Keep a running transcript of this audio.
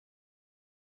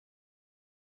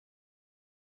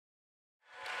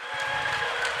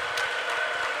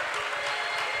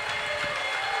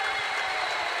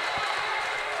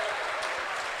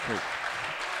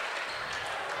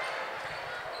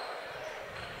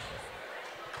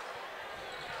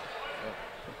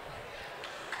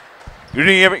Good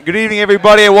evening,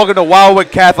 everybody, and welcome to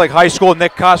Wildwood Catholic High School.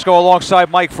 Nick Costco alongside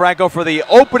Mike Franco for the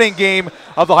opening game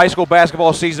of the high school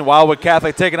basketball season. Wildwood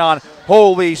Catholic taking on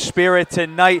Holy Spirit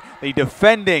tonight, the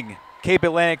defending Cape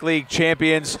Atlantic League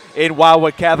champions in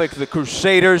Wildwood Catholic. The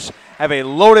Crusaders have a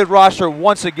loaded roster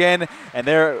once again, and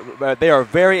they are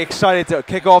very excited to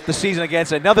kick off the season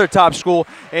against another top school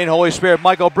in Holy Spirit.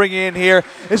 Mike, I'll bring you in here.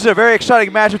 This is a very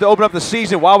exciting matchup to open up the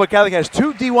season. Wildwood Catholic has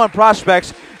two D1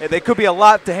 prospects, and they could be a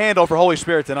lot to handle for Holy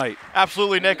Spirit tonight.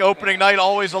 Absolutely, Nick. Opening night,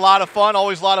 always a lot of fun.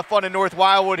 Always a lot of fun in North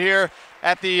Wildwood here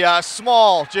at the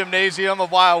small gymnasium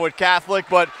of Wildwood Catholic.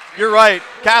 But you're right,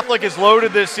 Catholic is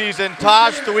loaded this season.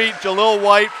 Taj Thweet, Jalil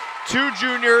White, two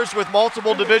juniors with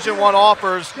multiple Division I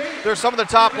offers. They're some of the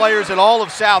top players in all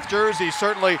of South Jersey,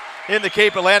 certainly in the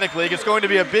Cape Atlantic League. It's going to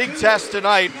be a big test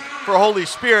tonight for Holy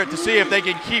Spirit to see if they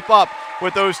can keep up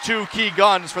with those two key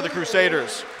guns for the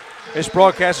Crusaders. This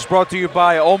broadcast is brought to you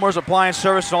by Omer's Appliance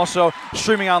Service and also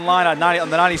streaming online on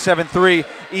the 97.3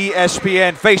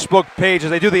 ESPN Facebook page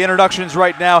as they do the introductions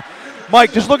right now.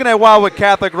 Mike, just looking at Wildwood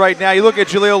Catholic right now, you look at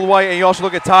Jalil White and you also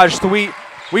look at Taj Thweet.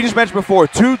 We just mentioned before,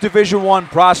 two Division I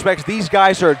prospects. These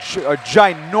guys are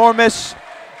ginormous.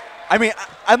 I mean,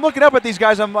 I'm looking up at these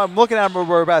guys. I'm looking at them.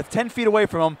 We're about 10 feet away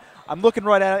from them. I'm looking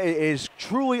right at it. It is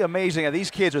truly amazing that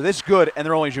these kids are this good and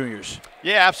they're only juniors.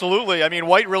 Yeah, absolutely. I mean,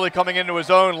 White really coming into his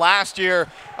own last year.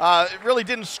 Really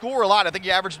didn't score a lot. I think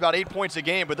he averaged about 8 points a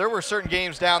game, but there were certain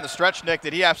games down the stretch, Nick,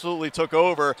 that he absolutely took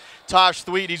over. Taj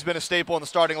Thweet, he's been a staple in the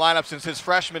starting lineup since his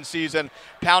freshman season,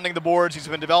 pounding the boards. He's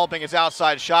been developing his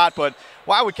outside shot, but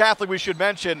Wildwood Catholic, we should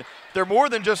mention, they're more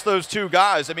than just those two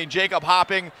guys. I mean, Jacob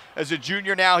Hopping, as a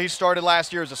junior now, he started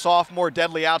last year as a sophomore,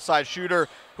 deadly outside shooter,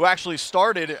 who actually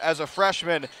started as a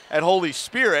freshman at Holy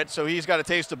Spirit, so he's got a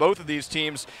taste of both of these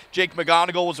teams. Jake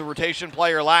McGonigal was a rotation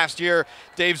player last year.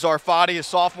 Dave Zarfati, a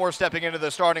sophomore, stepping into the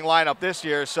starting lineup this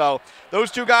year. So those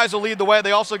two guys will lead the way.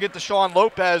 They also get Deshaun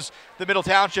Lopez, the Middle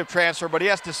Township transfer, but he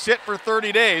has to sit for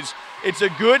 30 days. It's a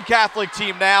good Catholic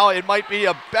team now. It might be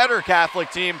a better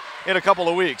Catholic team in a couple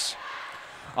of weeks.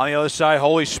 On the other side,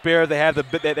 Holy Spirit, they have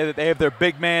their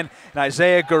big man,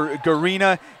 Isaiah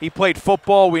Garina. He played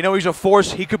football. We know he's a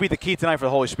force. He could be the key tonight for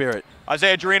the Holy Spirit.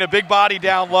 Isaiah Garina, big body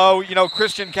down low. You know,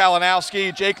 Christian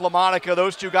Kalinowski, Jake LaMonica,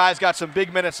 those two guys got some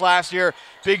big minutes last year.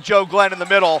 Big Joe Glenn in the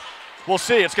middle. We'll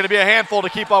see. It's going to be a handful to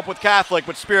keep up with Catholic,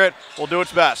 but Spirit will do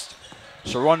its best.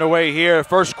 So we're underway here.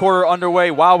 First quarter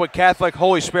underway. Wildwood Catholic,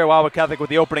 Holy Spirit, Wildwood Catholic with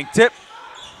the opening tip.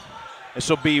 This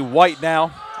will be White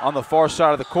now on the far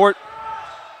side of the court.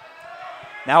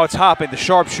 Now it's Hopping, the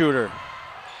sharpshooter.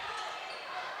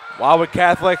 Wildwood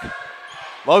Catholic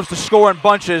loves to score in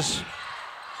bunches.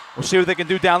 We'll see what they can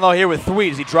do down low here with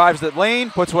Thweet as he drives the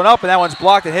lane, puts one up, and that one's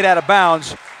blocked and hit out of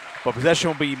bounds. But possession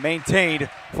will be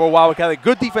maintained for Wildwood Catholic.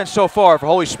 Good defense so far for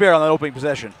Holy Spirit on that opening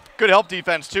possession. Good help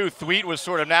defense, too. Thweet was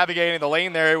sort of navigating the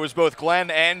lane there. It was both Glenn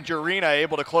and Jarina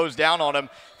able to close down on him,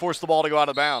 force the ball to go out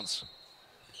of bounds.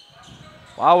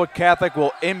 Wildwood Catholic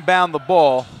will inbound the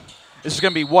ball. This is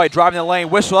going to be White driving the lane,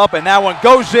 whistle up, and that one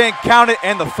goes in, count it,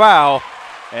 and the foul.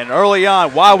 And early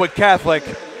on, Wildwood Catholic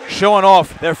showing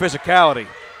off their physicality.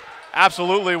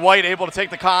 Absolutely. White able to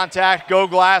take the contact, go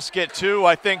glass, get two.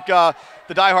 I think the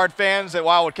diehard fans at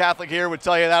Wildwood Catholic here would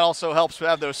tell you that also helps to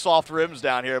have those soft rims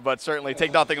down here, but certainly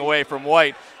take nothing away from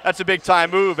White. That's a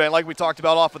big-time move, and like we talked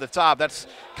about off at the top, that's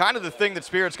kind of the thing that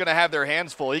Spirit's going to have their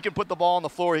hands full. He can put the ball on the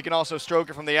floor. He can also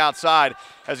stroke it from the outside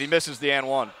as he misses the and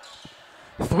one.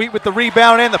 Thweet with the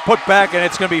rebound and the putback, and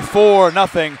it's going to be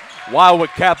 4-0 Wildwood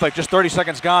Catholic. Just 30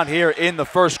 seconds gone here in the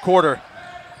first quarter.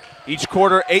 Each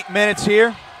quarter, 8 minutes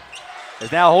here.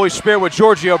 As now Holy Spirit with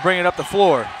Giorgio bringing it up the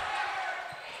floor.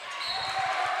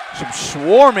 Some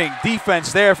swarming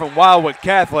defense there from Wildwood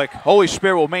Catholic. Holy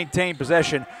Spirit will maintain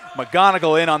possession.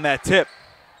 McGonigal in on that tip.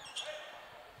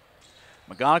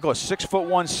 McGonigal, a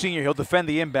 6'1" senior. He'll defend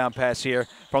the inbound pass here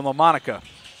from LaMonica.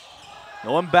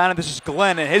 No inbound, this is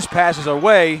Glenn, and his pass is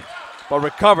away, but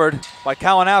recovered by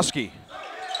Kalinowski.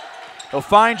 He'll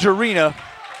find Jarina.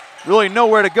 Really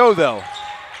nowhere to go, though.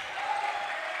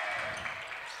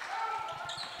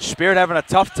 Spirit having a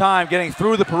tough time getting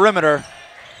through the perimeter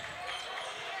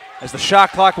as the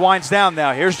shot clock winds down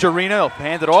now. Here's Jarina, he'll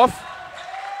hand it off.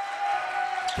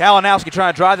 Kalinowski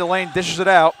trying to drive the lane, dishes it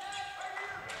out.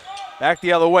 Back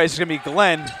the other way, this is going to be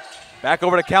Glenn. Back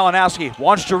over to Kalinowski,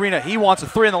 wants Jarina. He wants a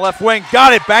three in the left wing.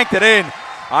 Got it, banked it in.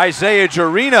 Isaiah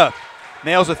Jarina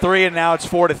nails a three, and now it's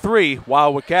 4-3,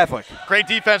 Wildwood Catholic. Great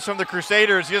defense from the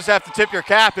Crusaders. You just have to tip your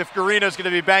cap if Garina's going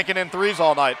to be banking in threes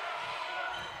all night.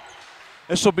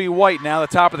 This will be White now, the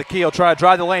top of the key. He'll try to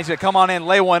drive the lane. He's going to come on in,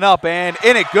 lay one up, and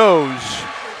in it goes.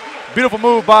 Beautiful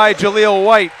move by Jalil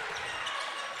White.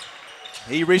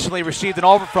 He recently received an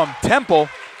offer from Temple,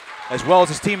 as well as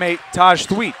his teammate Taj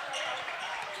Thweet.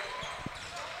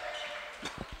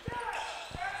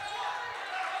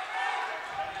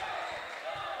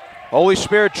 Holy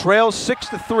Spirit trails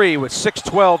 6-3 with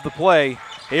 6:12 to play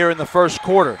here in the first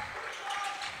quarter.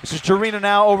 This is Jarina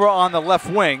now over on the left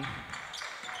wing.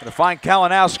 Going to find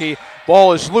Kalinowski.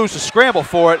 Ball is loose, a scramble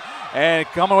for it. And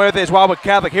coming away with it is Wildwood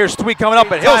Catholic. Here's Thweet coming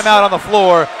up, and timeout on the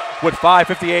floor with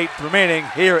 5:58 remaining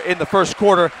here in the first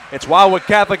quarter. It's Wildwood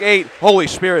Catholic 8, Holy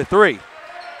Spirit 3.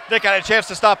 Nick, I had a chance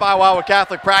to stop by Wildwood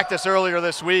Catholic practice earlier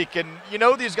this week, and you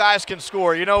know these guys can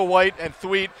score. You know White and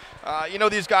Thweet. You know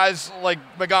these guys like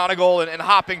McGonigal and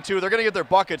Hopping too. They're going to get their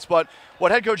buckets, but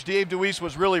what head coach Dave DeWeese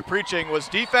was really preaching was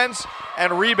defense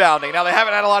and rebounding. Now, they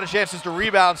haven't had a lot of chances to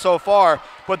rebound so far,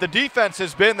 but the defense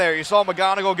has been there. You saw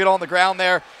McGonigal get on the ground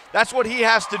there. That's what he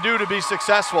has to do to be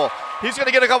successful. He's going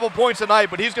to get a couple points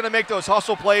tonight, but he's going to make those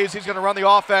hustle plays. He's going to run the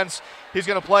offense. He's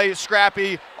going to play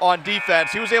scrappy on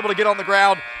defense. He was able to get on the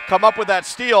ground, come up with that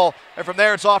steal, and from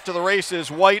there it's off to the races.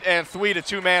 White and Thweet, a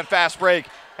two-man fast break,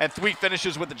 and Thweet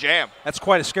finishes with the jam. That's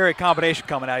quite a scary combination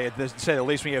coming at you, to say the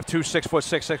least, when you have two 6'6",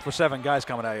 6'7" guys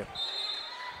coming at you.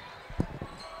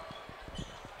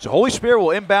 So Holy Spirit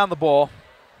will inbound the ball,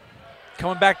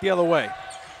 coming back the other way.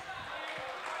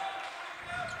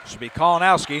 Should be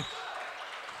Kalinowski.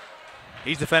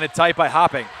 He's defended tight by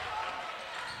Hopping.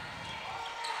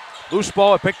 Loose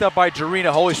ball picked up by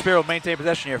Jarina. Holy Spirit will maintain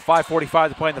possession here. 5:45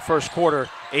 to play in the first quarter.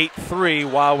 8-3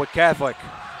 Wildwood Catholic.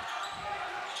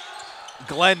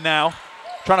 Glenn now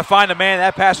trying to find a man.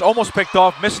 That pass almost picked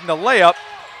off, missing the layup.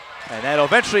 And that'll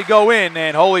eventually go in,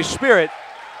 and Holy Spirit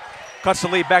cuts the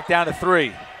lead back down to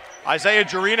 3. Isaiah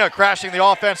Jarina crashing the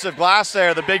offensive glass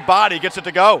there. The big body gets it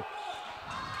to go.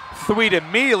 Thweet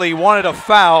immediately wanted a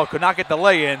foul, could not get the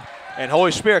lay-in, and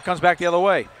Holy Spirit comes back the other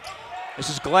way. This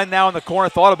is Glenn now in the corner,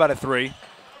 thought about a 3.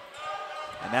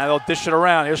 And now they'll dish it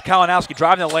around. Here's Kalinowski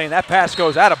driving the lane. That pass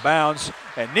goes out of bounds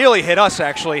and nearly hit us,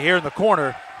 actually, here in the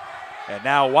corner. And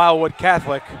now Wildwood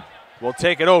Catholic will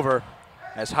take it over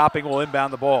as Hopping will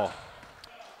inbound the ball.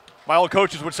 My old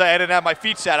coaches would say I didn't have my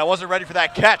feet set. I wasn't ready for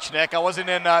that catch, Nick. I wasn't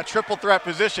in triple threat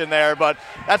position there, but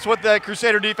that's what the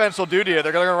Crusader defense will do to you.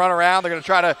 They're going to run around. They're going to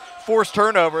try to force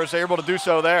turnovers. They're able to do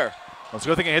so there. Well, it's a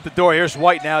good thing it hit the door. Here's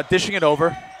White now dishing it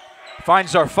over.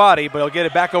 Finds Zarfati, but he'll get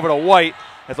it back over to White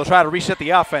as they'll try to reset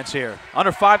the offense here.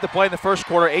 Under 5 to play in the first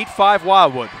quarter, 8-5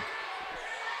 Wildwood.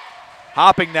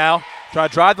 Hopping now, trying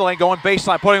to drive the lane, going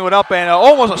baseline, putting it up, and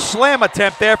almost a slam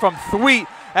attempt there from Thweet.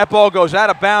 That ball goes out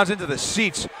of bounds into the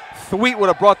seats. Thweet would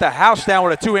have brought the house down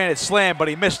with a two-handed slam, but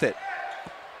he missed it.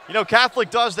 You know,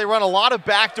 Catholic does, they run a lot of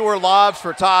backdoor lobs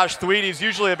for Taj Thweet. He's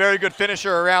usually a very good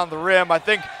finisher around the rim. I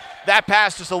think that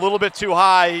pass just a little bit too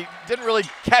high. He didn't really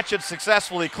catch it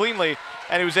successfully, cleanly,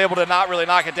 and he was able to not really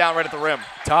knock it down right at the rim.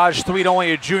 Taj Thweet,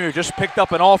 only a junior, just picked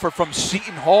up an offer from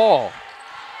Seton Hall.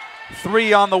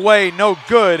 3 on the way, no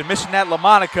good. Missing that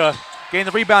LaMonica. Getting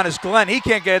the rebound is Glenn. He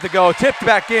can't get it to go. Tipped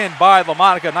back in by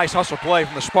LaMonica. Nice hustle play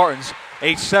from the Spartans.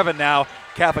 8-7 now.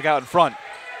 Catholic out in front.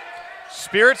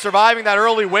 Spirit surviving that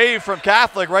early wave from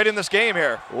Catholic right in this game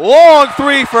here. Long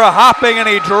 3 for a Hopping, and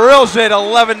he drills it.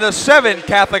 11-7.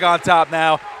 Catholic on top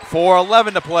now.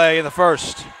 4:11 to play in the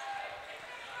first.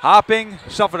 Hopping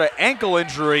suffered an ankle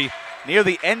injury near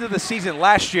the end of the season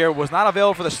last year. Was not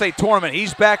available for the state tournament.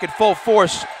 He's back at full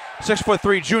force.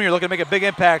 6'3" junior looking to make a big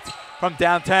impact from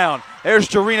downtown. There's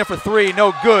Jarina for 3,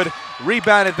 no good.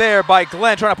 Rebounded there by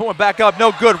Glenn, trying to put one back up,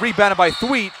 no good. Rebounded by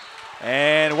Thweet.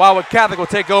 And Wildwood Catholic will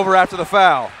take over after the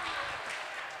foul.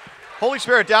 Holy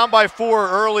Spirit down by 4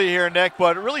 early here, Nick,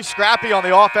 but really scrappy on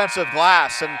the offensive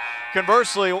glass. And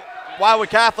conversely,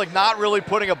 Wildwood Catholic not really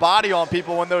putting a body on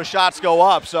people when those shots go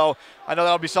up. So I know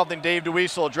that'll be something Dave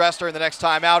DeWeese will address during the next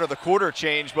timeout or the quarter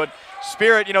change. But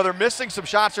Spirit, you know, they're missing some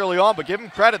shots early on, but give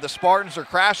them credit. The Spartans are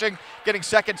crashing, getting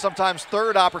second, sometimes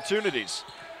third opportunities.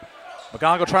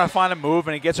 McGonigal trying to find a move,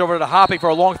 and he gets over to Hopping for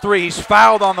a long 3. He's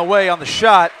fouled on the way on the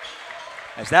shot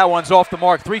as that one's off the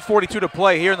mark. 3:42 to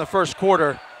play here in the first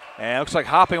quarter, and it looks like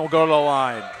Hopping will go to the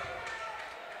line.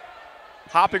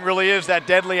 Hopping really is that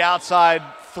deadly outside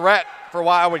threat for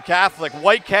Wildwood Catholic.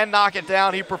 White can knock it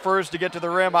down. He prefers to get to the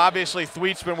rim. Obviously,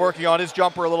 Thweet's been working on his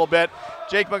jumper a little bit.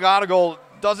 Jake McGonigal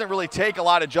doesn't really take a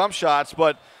lot of jump shots,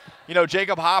 but, you know,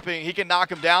 Jacob Hopping, he can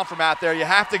knock him down from out there. You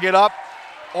have to get up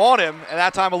on him, and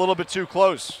that time a little bit too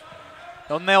close.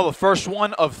 He'll nail the first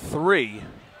one of 3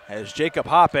 as Jacob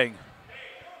Hopping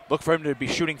look for him to be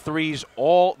shooting 3s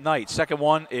all night. Second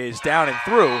one is down and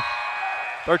through.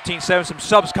 13-7, some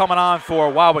subs coming on for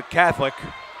Wildwood Catholic.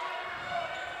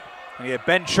 And you have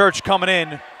Ben Church coming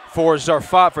in for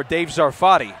Dave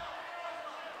Zarfati.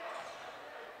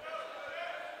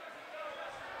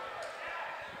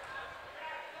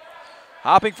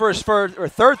 Hopping for his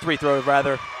third free throw,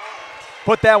 rather.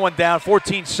 Put that one down,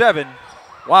 14-7.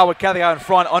 Wildwood Catholic out in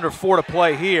front, under 4 to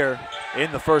play here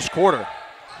in the first quarter.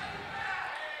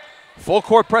 Full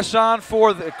court press on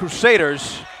for the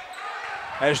Crusaders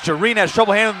as Jarena has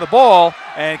trouble handling the ball,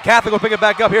 and Catholic will pick it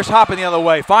back up. Here's Hopping the other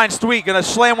way. Finds Thweet, going to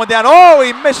slam one down. Oh,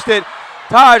 he missed it.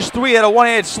 Taj Thweet had a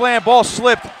one-handed slam. Ball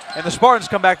slipped, and the Spartans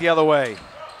come back the other way.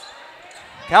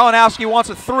 Kalinowski wants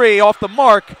a three off the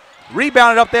mark.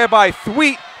 Rebounded up there by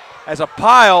Thweet as a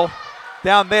pile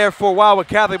down there for Wildwood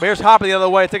Catholic. But here's Hopping the other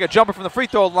way. Take a jumper from the free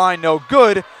throw line. No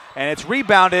good. And it's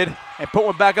rebounded and put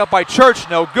one back up by Church.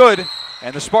 No good.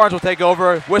 And the Spartans will take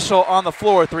over. Whistle on the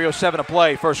floor. 3:07 to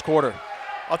play, first quarter.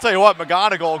 I'll tell you what,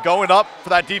 McGonigal going up for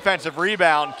that defensive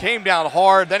rebound, came down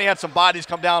hard. Then he had some bodies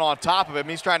come down on top of him.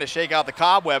 He's trying to shake out the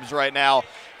cobwebs right now.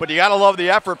 But you got to love the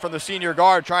effort from the senior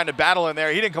guard trying to battle in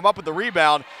there. He didn't come up with the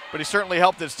rebound, but he certainly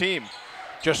helped his team.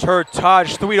 Just heard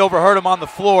Taj Thweet overheard him on the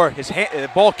floor. The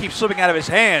ball keeps slipping out of his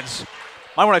hands.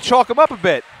 Might want to chalk him up a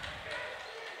bit.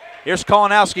 Here's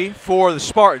Kalinowski for the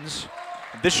Spartans.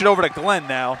 Dish it over to Glenn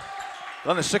now.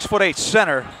 Glenn, the 6'8"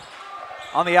 center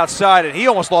on the outside, and he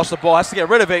almost lost the ball. Has to get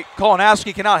rid of it.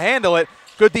 Kalinowski cannot handle it.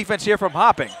 Good defense here from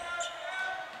Hopping.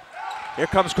 Here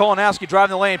comes Kalinowski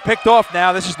driving the lane. Picked off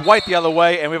now. This is White the other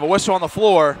way, and we have a whistle on the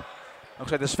floor.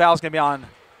 Looks like this foul is going to be on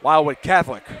Wildwood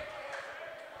Catholic.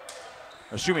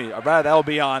 Excuse me, rather that will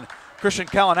be on Christian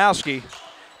Kalinowski,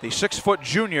 the 6-foot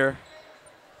junior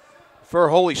for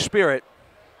Holy Spirit.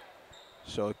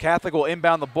 So Catholic will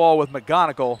inbound the ball with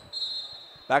McGonigal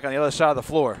back on the other side of the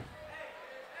floor.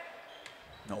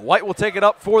 Now White will take it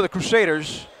up for the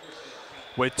Crusaders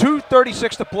with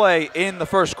 2:36 to play in the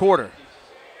first quarter.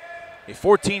 A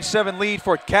 14-7 lead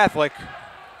for Catholic.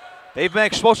 They've been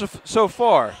explosive so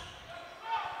far.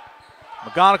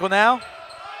 McGonigal now.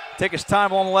 Take his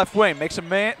time along the left wing. Makes a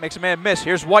man miss.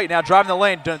 Here's White now driving the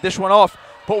lane. Dish one off.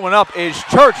 Put one up is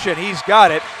Church, and he's got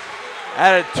it.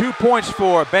 Added 2 points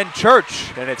for Ben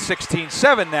Church, and it's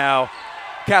 16-7 now.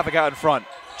 Catholic out in front.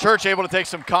 Church able to take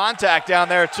some contact down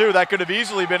there, too. That could have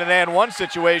easily been an and one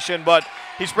situation, but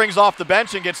he springs off the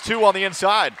bench and gets 2 on the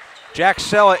inside. Jack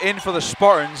Sella in for the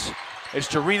Spartans. It's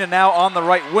Jarena now on the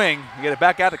right wing. You get it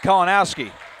back out to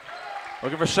Kalinowski.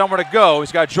 Looking for somewhere to go.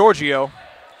 He's got Giorgio.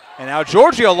 And now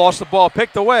Giorgio lost the ball,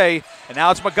 picked away, and now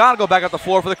it's McGonigal back up the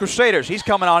floor for the Crusaders. He's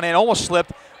coming on in, almost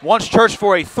slipped. Wants Church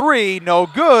for a three, no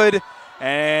good.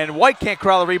 And White can't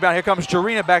corral the rebound. Here comes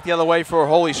Jarena back the other way for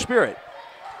Holy Spirit.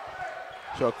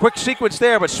 So a quick sequence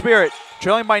there, but Spirit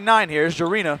trailing by 9 here. Here's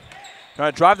Jarena.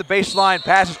 Trying to drive the baseline,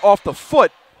 passes off the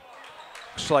foot.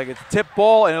 Looks like it's a tip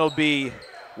ball, and it'll be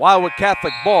Wildwood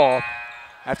Catholic ball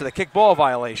after the kick ball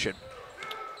violation.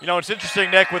 You know, it's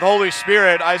interesting, Nick, with Holy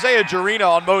Spirit, Isaiah Jarena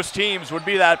on most teams would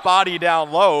be that body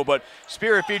down low, but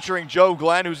Spirit featuring Joe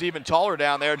Glenn, who's even taller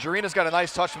down there. Jarena's got a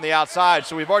nice touch from the outside,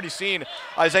 so we've already seen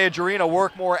Isaiah Jarena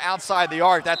work more outside the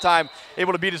arc. That time,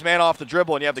 able to beat his man off the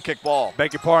dribble, and you have the kick ball.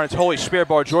 Beg your pardon, it's Holy Spirit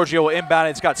ball. Giorgio will inbound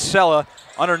it. It's got Sella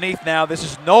underneath now. This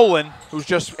is Nolan, who's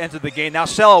just entered the game. Now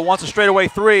Sella wants a straightaway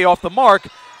three off the mark,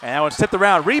 and that one's tipped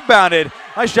around. Rebounded.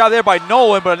 Nice job there by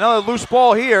Nolan, but another loose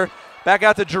ball here. Back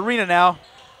out to Jarena now,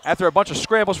 after a bunch of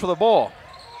scrambles for the ball.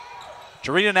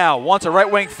 Jarena now wants a right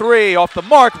wing three off the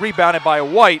mark, rebounded by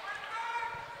White.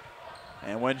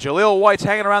 And when Jaleel White's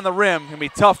hanging around the rim, it's going to be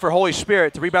tough for Holy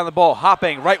Spirit to rebound the ball.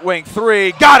 Hopping, right wing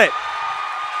three, got it!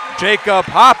 Jacob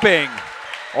Hopping,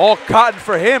 all cotton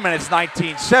for him, and it's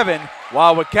 19-7.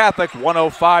 Wildwood Catholic,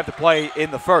 1:05 to play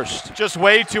in the first. Just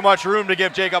way too much room to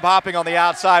give Jacob Hopping on the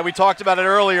outside. We talked about it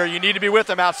earlier. You need to be with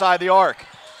him outside the arc.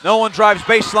 Nolan drives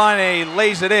baseline and he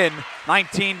lays it in.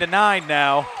 19-9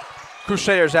 now.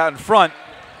 Crusaders out in front.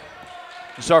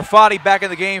 Zarfati back in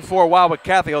the game for Wildwood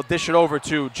Catholic. He'll dish it over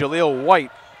to Jaleel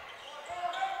White.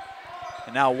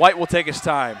 And now White will take his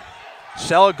time.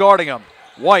 Sella guarding him.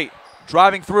 White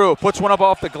driving through, puts one up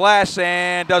off the glass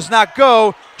and does not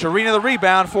go. Jarena the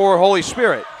rebound for Holy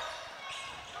Spirit.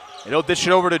 And he'll dish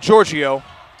it over to Giorgio.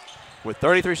 With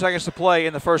 33 seconds to play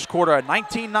in the first quarter, a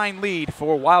 19-9 lead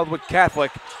for Wildwood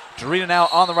Catholic. Jarena now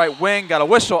on the right wing, got a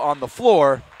whistle on the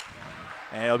floor,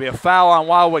 and it'll be a foul on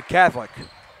Wildwood Catholic.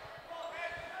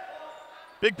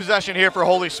 Big possession here for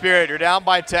Holy Spirit. You're down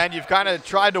by 10. You've kind of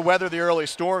tried to weather the early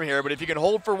storm here, but if you can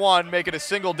hold for one, make it a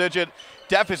single-digit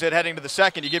deficit heading to the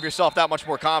second, you give yourself that much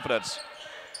more confidence.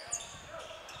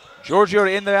 Giorgio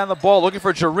in there on the ball, looking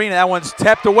for Jarena. That one's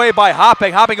tapped away by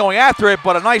Hopping. Hopping going after it,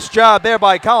 but a nice job there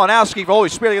by Kalinowski for Holy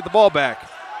Spirit to get the ball back.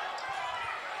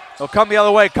 He'll come the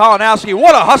other way. Kalinowski,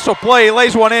 what a hustle play. He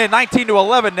lays one in,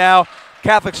 19-11 now.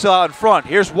 Catholic still out in front.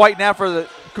 Here's White now for the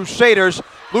Crusaders.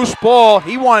 Loose ball,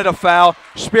 he wanted a foul.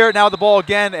 Spirit now with the ball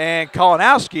again, and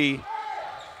Kalinowski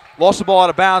lost the ball out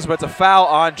of bounds, but it's a foul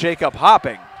on Jacob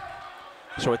Hopping.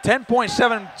 So with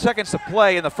 10.7 seconds to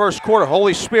play in the first quarter,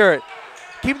 Holy Spirit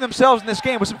keeping themselves in this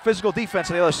game with some physical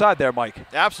defense on the other side there, Mike.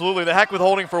 Absolutely. The heck with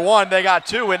holding for one. They got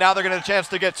two, and now they're going to have a chance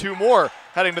to get two more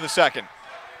heading to the second.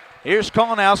 Here's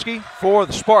Kolanowski for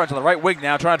the Spartans on the right wing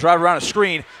now, trying to drive around a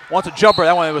screen. Wants a jumper.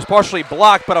 That one was partially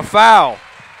blocked, but a foul.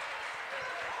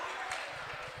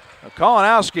 Now,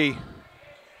 Kolanowski,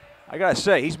 I got to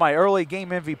say, he's my early game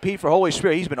MVP for Holy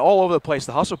Spirit. He's been all over the place.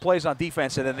 The hustle plays on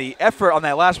defense, and then the effort on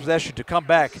that last possession to come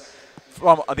back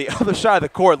from the other side of the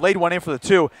court, laid one in for the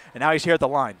two, and now he's here at the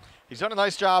line. He's done a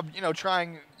nice job,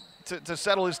 trying to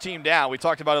settle his team down. We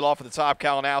talked about it off at the top.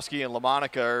 Kalinowski and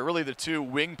LaMonica are really the two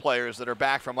wing players that are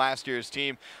back from last year's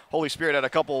team. Holy Spirit had a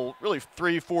couple, really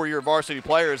 3-4 year varsity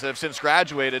players that have since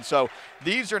graduated. So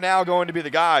these are now going to be the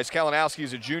guys. Kalinowski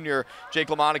is a junior, Jake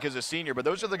LaMonica is a senior. But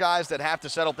those are the guys that have to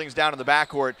settle things down in the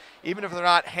backcourt. Even if they're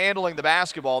not handling the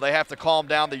basketball, they have to calm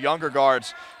down the younger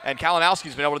guards. And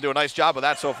Kalinowski's been able to do a nice job of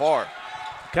that so far.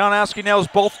 Kalinowski nails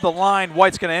both the line.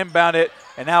 White's going to inbound it.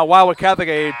 And now Wildwood Catholic,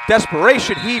 a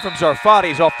desperation heave from Zarfati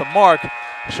is off the mark.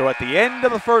 So at the end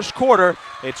of the first quarter,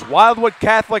 it's Wildwood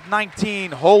Catholic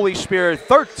 19, Holy Spirit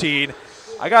 13.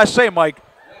 I got to say, Mike,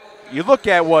 you look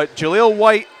at what Jaleel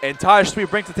White and Taj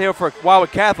Sweet bring to the table for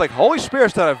Wildwood Catholic. Holy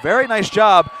Spirit's done a very nice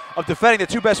job of defending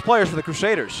the two best players for the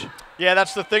Crusaders. Yeah,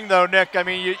 that's the thing, though, Nick. I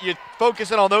mean, you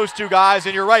focus in on those two guys,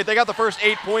 and you're right. They got the first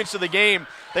 8 points of the game.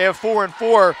 They have 4 and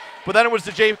 4. But then it was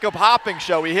the Jacob Hopping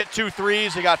show. He hit 2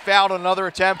 threes. He got fouled on another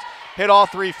attempt, hit all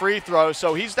 3 free throws.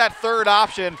 So he's that third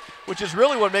option, which is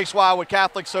really what makes Wildwood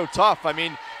Catholic so tough. I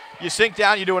mean, you sink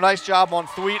down, you do a nice job on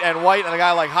Thweet and White, and a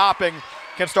guy like Hopping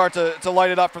can start to light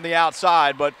it up from the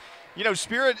outside. But,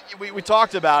 Spirit, we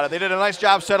talked about it. They did a nice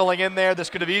job settling in there.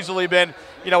 This could have easily been,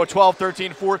 a 12,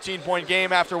 13, 14-point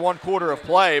game after 1 quarter of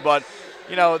play. But,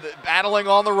 battling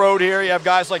on the road here. You have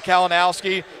guys like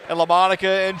Kalinowski and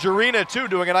LaMonica and Jarina, too,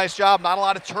 doing a nice job. Not a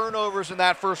lot of turnovers in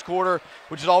that first quarter,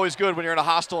 which is always good when you're in a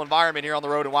hostile environment here on the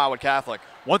road in Wildwood Catholic.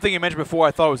 One thing you mentioned before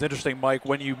I thought was interesting, Mike,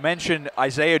 when you mentioned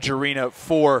Isaiah Jarina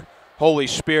for Holy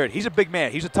Spirit. He's a big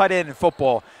man. He's a tight end in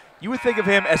football. You would think of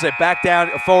him as a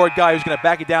a forward guy who's going to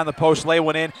back it down the post, lay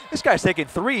one in. This guy's taking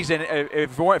threes, and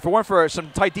if it weren't for some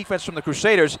tight defense from the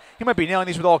Crusaders, he might be nailing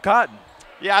these with all cotton.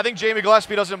 Yeah, I think Jamie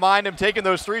Gillespie doesn't mind him taking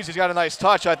those threes. He's got a nice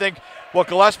touch. I think what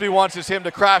Gillespie wants is him to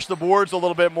crash the boards a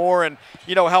little bit more and,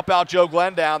 help out Joe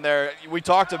Glenn down there. We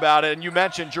talked about it, and you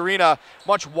mentioned Jarina,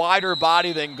 much wider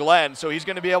body than Glenn, so he's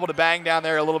going to be able to bang down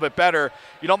there a little bit better.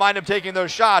 You don't mind him taking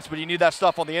those shots, but you need that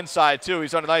stuff on the inside, too.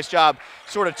 He's done a nice job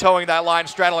sort of towing that line,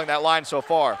 straddling that line so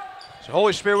far. So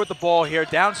Holy Spirit with the ball here,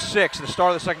 down 6 at the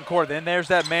start of the second quarter. Then there's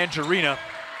that man, Jarina.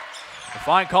 To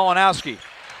find Kolanowski,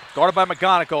 guarded by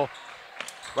McGonigal.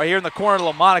 Right here in the corner to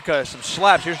LaMonica, some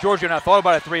slaps. Here's Giorgio now, thought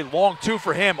about a 3, long 2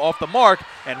 for him, off the mark,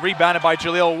 and rebounded by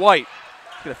Jaleel White.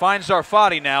 He's going to find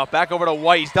Zarfati now, back over to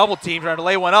White. He's double teamed, trying to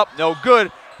lay one up, no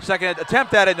good. Second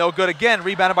attempt at it, no good again,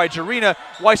 rebounded by Jarina.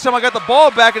 White somehow got the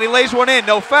ball back, and he lays one in,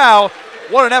 no foul.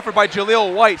 What an effort by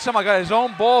Jaleel White. Somehow got his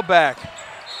own ball back.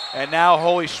 And now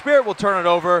Holy Spirit will turn it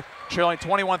over, trailing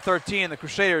 21-13. The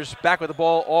Crusaders back with the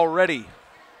ball already.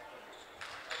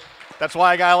 That's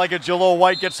why a guy like a Jaleel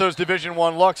White gets those Division I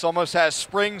looks, almost has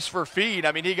springs for feet.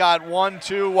 I mean, he got 1,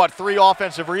 2, 3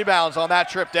 offensive rebounds on that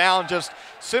trip down, just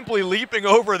simply leaping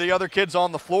over the other kids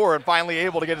on the floor and finally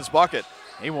able to get his bucket.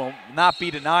 He will not be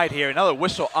denied here. Another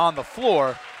whistle on the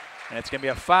floor, and it's going to be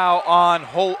a foul on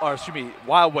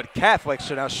Wildwood Catholic.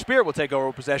 So now Spirit will take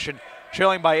over possession,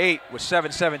 trailing by 8 with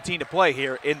 7:17 to play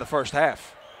here in the first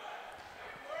half.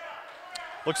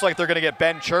 Looks like they're going to get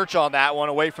Ben Church on that one,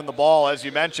 away from the ball, as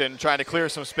you mentioned, trying to clear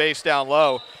some space down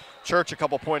low. Church a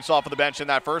couple points off of the bench in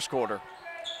that first quarter.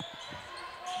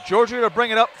 Giorgio to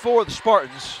bring it up for the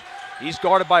Spartans. He's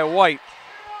guarded by White.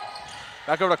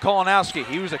 Back over to Kolanowski.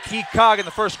 He was a key cog in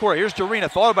the first quarter. Here's Jarina,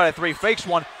 thought about a 3, fakes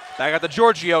one. Back out to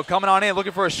Giorgio, coming on in,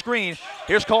 looking for a screen.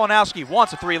 Here's Kolanowski,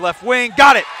 wants a 3, left wing,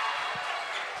 got it!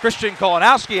 Christian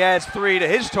Kolanowski adds 3 to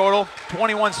his total,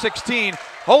 21-16.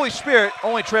 Holy Spirit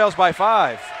only trails by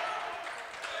 5.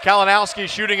 Kalinowski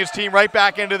shooting his team right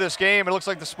back into this game. It looks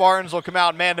like the Spartans will come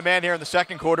out man-to-man here in the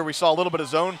second quarter. We saw a little bit of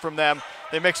zone from them.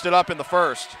 They mixed it up in the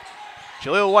first.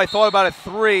 Jaleel White thought about a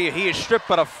 3. He is stripped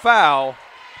but a foul.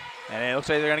 And it looks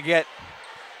like they're going to get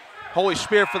Holy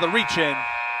Spirit for the reach-in.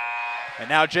 And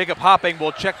now Jacob Hopping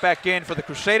will check back in for the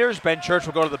Crusaders. Ben Church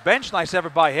will go to the bench. Nice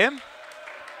effort by him.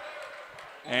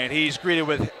 And he's greeted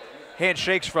with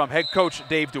handshakes from head coach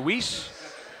Dave DeWeese.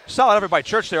 Solid effort by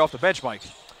Church there off the bench, Mike.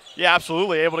 Yeah,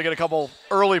 absolutely. Able to get a couple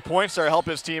early points there to help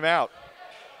his team out.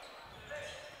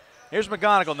 Here's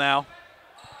McGonigal now.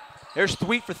 There's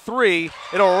Thweet for three.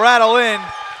 It'll rattle in.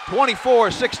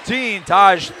 24-16,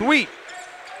 Taj Thweet.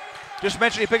 Just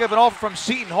mentioned he picked up an offer from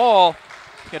Seton Hall.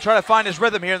 He's going to try to find his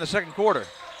rhythm here in the second quarter.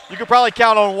 You could probably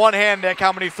count on one hand, Nick,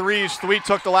 how many threes Thweet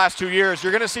took the last 2 years.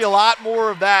 You're going to see a lot more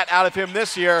of that out of him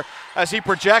this year as he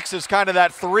projects as kind of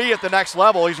that three at the next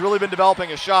level. He's really been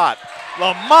developing a shot.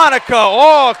 LaMonica,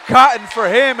 all cotton for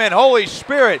him, and Holy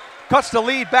Spirit cuts the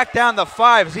lead back down to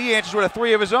 5 as he answers with a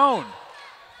three of his own.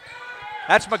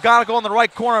 That's McGonigal in the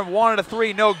right corner, wanted a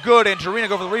three, no good, and Jarena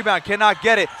go for the rebound, cannot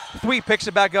get it. Thweet picks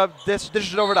it back up,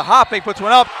 dishes it over to Hopping, puts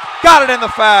one up, got it in the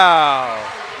foul.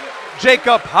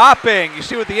 Jacob Hopping, you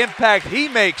see what the impact he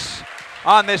makes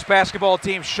on this basketball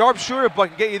team. Sharpshooter, but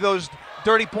can get you those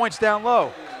dirty points down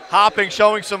low. Hopping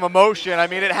showing some emotion. I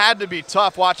mean, it had to be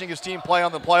tough watching his team play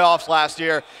on the playoffs last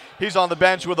year. He's on the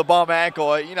bench with a bum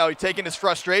ankle. You know, he's taking his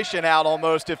frustration out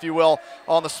almost, if you will,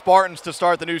 on the Spartans to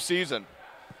start the new season.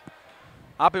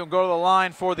 Hopping will go to the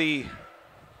line for the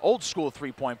old school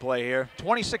three-point play here.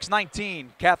 26-19,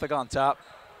 Catholic on top.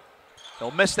 They'll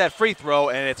miss that free throw,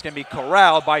 and it's going to be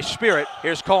corralled by Spirit.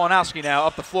 Here's Kolanowski now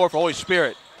up the floor for Holy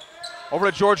Spirit. Over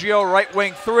to Giorgio, right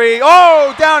wing three.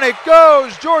 Oh, down it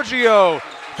goes. Giorgio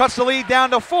cuts the lead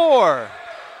down to 4.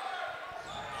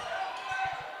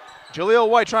 Jaleel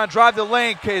White trying to drive the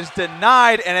lane is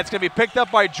denied, and it's going to be picked up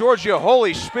by Giorgio.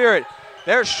 Holy Spirit.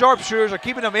 Their sharpshooters are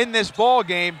keeping them in this ball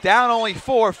game. Down only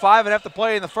 4, 5.5 to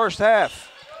play in the first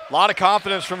half. A lot of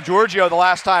confidence from Giorgio the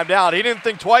last time down. He didn't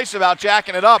think twice about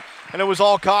jacking it up, and it was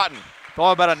all cotton.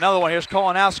 Thought about another one. Here's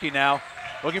Kolanowski now,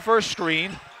 looking for a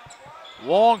screen.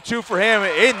 Long two for him.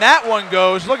 In that one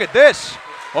goes. Look at this.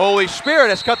 Holy Spirit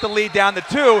has cut the lead down to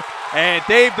 2, and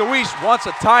Dave DeWeese wants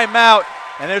a timeout,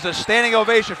 and there's a standing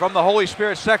ovation from the Holy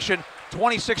Spirit section.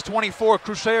 26-24,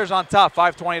 Crusaders on top,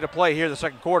 5:20 to play here in the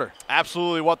second quarter.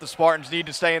 Absolutely what the Spartans need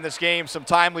to stay in this game. Some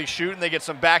timely shooting. They get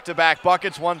some back-to-back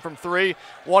buckets, one from 3,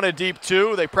 one a deep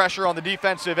 2. They pressure on the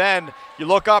defensive end. You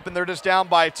look up and they're just down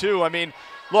by 2. I mean,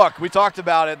 look, we talked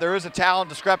about it. There is a talent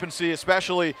discrepancy,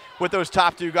 especially with those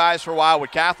top 2 guys for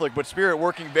Wildwood Catholic, but Spirit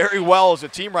working very well as a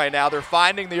team right now. They're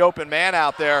finding the open man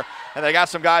out there, and they got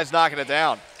some guys knocking it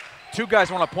down. 2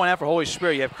 guys I want to point out for Holy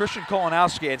Spirit. You have Christian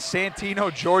Kolanowski and Santino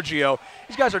Giorgio.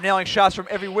 These guys are nailing shots from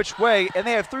every which way, and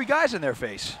they have 3 guys in their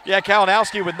face. Yeah,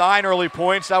 Kolanowski with 9 early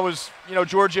points. That was,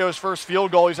 Giorgio's first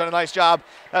field goal. He's done a nice job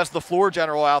as the floor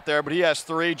general out there, but he has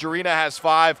 3. Jarena has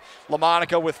 5.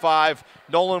 LaMonica with 5.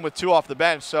 Nolan with 2 off the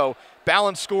bench. So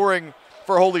balanced scoring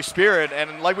for Holy Spirit,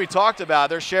 and like we talked about,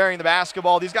 they're sharing the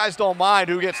basketball. These guys don't mind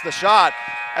who gets the shot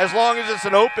as long as it's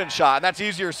an open shot, and that's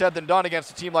easier said than done against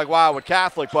a team like Wildwood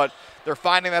Catholic, but they're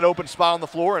finding that open spot on the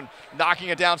floor and knocking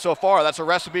it down so far. That's a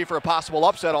recipe for a possible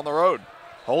upset on the road.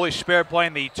 Holy Spirit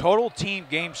playing the total team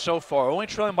game so far, only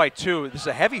trailing by 2. This is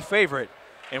a heavy favorite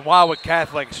in Wildwood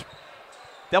Catholics.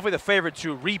 Definitely the favorite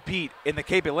to repeat in the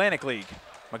Cape Atlantic League.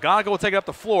 McGonigal will take it up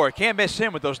the floor. Can't miss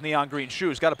him with those neon green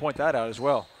shoes. Got to point that out as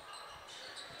well.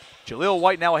 Jaleel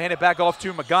White now will hand it back off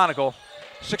to McGonigal.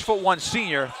 6'1"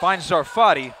 senior, finds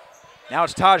Zarfati. Now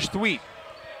it's Taj Thweet.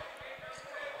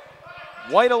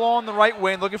 White along the right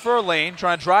wing, looking for a lane,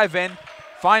 trying to drive in.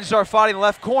 Finds Zarfati in the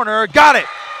left corner. Got it!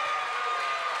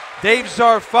 Dave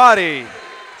Zarfati,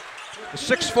 the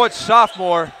 6'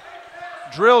 sophomore,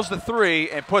 drills the 3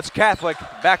 and puts Catholic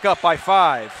back up by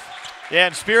 5. Yeah,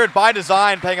 and Spirit by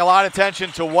design paying a lot of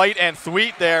attention to White and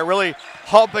Thweet there, really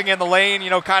helping in the lane,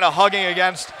 kind of hugging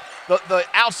against the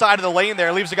outside of the lane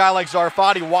there. Leaves a guy like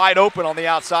Zarfati wide open on the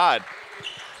outside.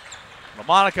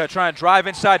 LaMonica trying to drive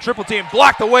inside, triple team,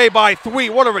 blocked away by Thweet.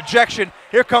 What a rejection.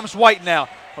 Here comes White now.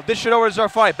 Well, dish it over to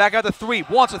Zarfati, back out to Thweet.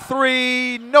 Wants a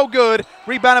 3, no good.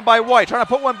 Rebounded by White, trying to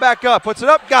put one back up. Puts it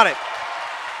up, got it.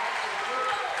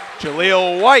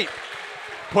 Jaleel White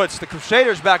puts the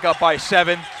Crusaders back up by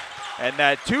 7. And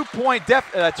that two-point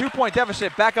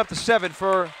deficit back up to 7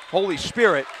 for Holy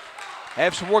Spirit. They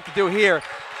have some work to do here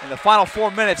in the final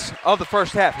 4 minutes of the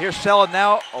first half. Here's Sella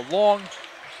now along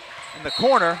in the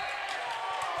corner.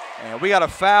 And we got a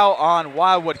foul on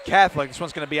Wildwood Catholic. This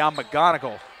one's going to be on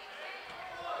McGonigal.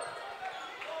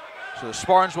 So the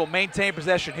Spartans will maintain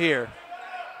possession here.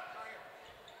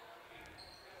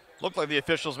 Looked like the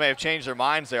officials may have changed their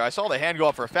minds there. I saw the hand go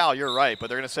up for a foul, you're right, but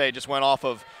they're going to say it just went off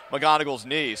of McGonigal's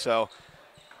knee. So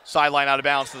sideline out of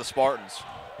bounds to the Spartans.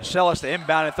 Marcellus to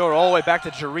inbound and throw it all the way back to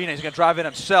Jarena. He's going to drive in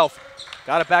himself.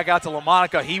 Got it back out to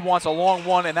LaMonica. He wants a long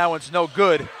one, and that one's no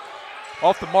good.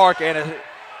 Off the mark, and a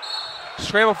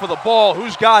scramble for the ball.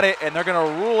 Who's got it? And they're going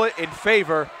to rule it in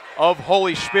favor of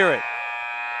Holy Spirit.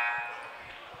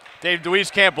 Dave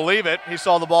DeWeese can't believe it. He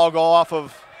saw the ball go off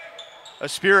of a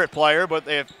Spirit player, but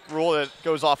they have a rule that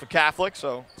goes off of Catholic,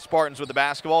 so Spartans with the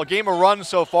basketball. A game of runs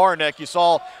so far, Nick. You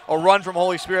saw a run from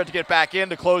Holy Spirit to get back in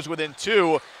to close within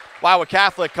 2. Wildwood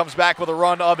Catholic comes back with a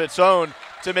run of its own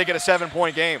to make it a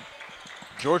 7-point game.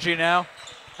 Georgia now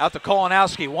out to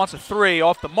Kolonowski, wants a 3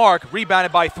 off the mark,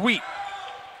 rebounded by Thweet.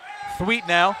 Thweet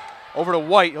now over to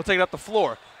White, he'll take it up the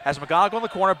floor. Has McGonigal in the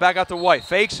corner, back out to White.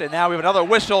 Fakes, and now we have another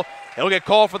whistle. He'll get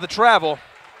called for the travel.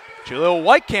 Jaleel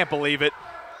White can't believe it.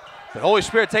 But Holy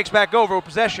Spirit takes back over with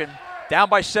possession. Down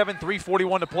by 7,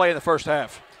 3:41 to play in the first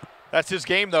half. That's his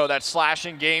game, though, that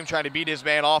slashing game, trying to beat his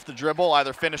man off the dribble,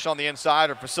 either finish on the inside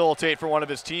or facilitate for one of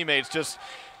his teammates. Just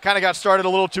kind of got started a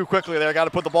little too quickly there. Got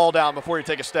to put the ball down before you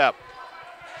take a step.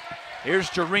 Here's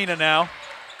Jarena now,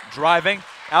 driving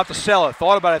out to Sella.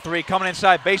 Thought about a 3, coming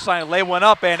inside baseline, lay one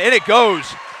up, and in it goes.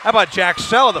 How about Jack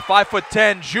Sella, the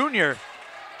 5'10" junior,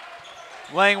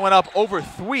 laying one up over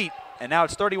Thweet, and now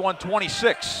it's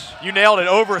 31-26. You nailed it,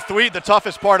 over Thweet, the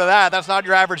toughest part of that. That's not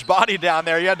your average body down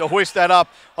there. You had to hoist that up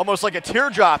almost like a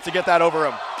teardrop to get that over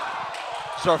him.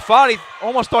 Sarfati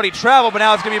almost thought he traveled, but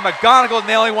now it's going to be McGonigal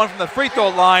nailing one from the free throw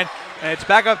line, and it's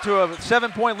back up to a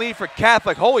 7-point lead for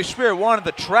Catholic. Holy Spirit wanted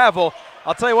the travel.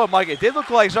 I'll tell you what, Mike, it did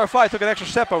look like Sarfati took an extra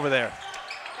step over there.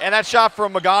 And that shot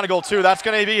from McGonigal, too, that's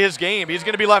going to be his game. He's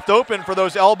going to be left open for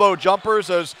those elbow jumpers,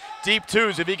 those deep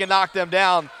 2s. If he can knock them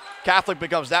down, Catholic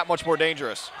becomes that much more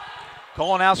dangerous.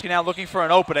 Kolonowski now looking for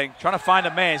an opening, trying to find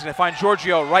a man. He's going to find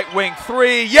Giorgio, right wing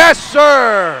 3. Yes,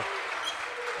 sir!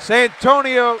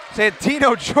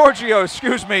 Santino Giorgio,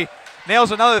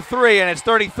 nails another 3, and it's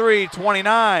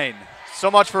 33-29.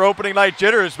 So much for opening night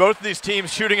jitters. Both of these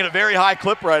teams shooting at a very high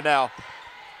clip right now.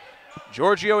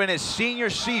 Giorgio in his senior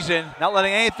season, not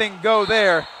letting anything go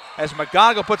there, as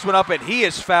McGonigal puts one up, and he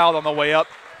is fouled on the way up.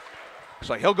 Looks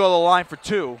like he'll go to the line for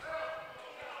 2.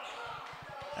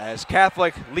 As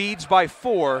Catholic leads by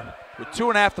 4 with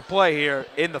 2.5 to play here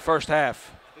in the first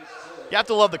half. You have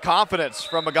to love the confidence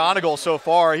from McGonigal so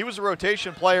far. He was a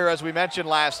rotation player, as we mentioned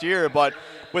last year, but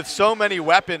with so many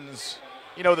weapons,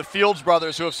 you know, the Fields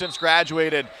brothers who have since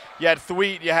graduated, you had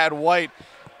Thweet, you had White.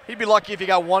 He'd be lucky if he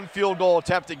got 1 field goal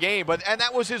attempt a game, and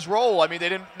that was his role. I mean, they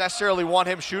didn't necessarily want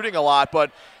him shooting a lot,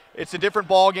 but it's a different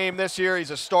ball game this year.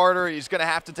 He's a starter. He's going to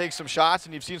have to take some shots,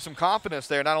 and you've seen some confidence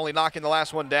there, not only knocking the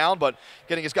last one down, but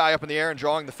getting his guy up in the air and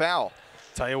drawing the foul.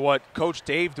 Tell you what, Coach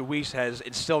Dave DeWeese has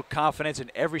instilled confidence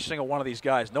in every single one of these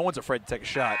guys. No one's afraid to take a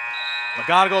shot.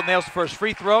 McGonigal nails the first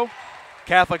free throw.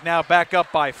 Catholic now back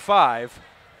up by 5.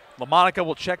 LaMonica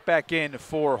will check back in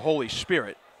for Holy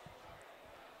Spirit.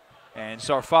 And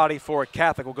Sarfati for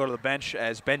Catholic will go to the bench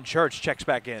as Ben Church checks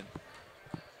back in.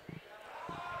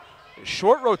 A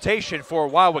short rotation for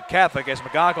Wildwood Catholic as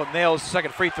McGonigal nails the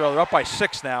second free throw. They're up by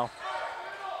 6 now.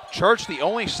 Church, the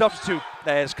only substitute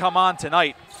that has come on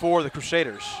tonight for the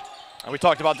Crusaders. And we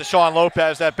talked about Deshaun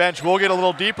Lopez. That bench will get a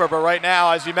little deeper, but right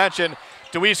now, as you mentioned,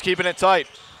 DeWeese keeping it tight.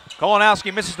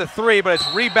 Kolonowski misses the 3, but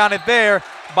it's rebounded there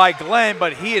by Glenn,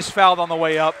 but he is fouled on the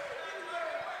way up.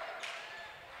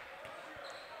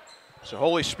 So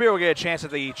Holy Spirit will get a chance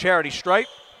at the charity stripe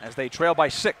as they trail by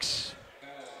 6.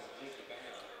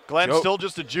 Glenn's still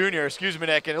just a junior, excuse me,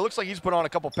 Nick, and it looks like he's put on a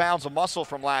couple pounds of muscle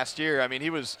from last year. I mean, he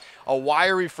was a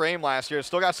wiry frame last year.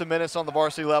 Still got some minutes on the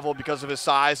varsity level because of his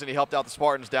size, and he helped out the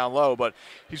Spartans down low. But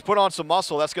he's put on some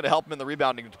muscle. That's going to help him in the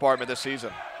rebounding department this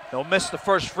season. They'll miss the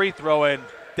first free throw, and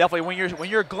definitely when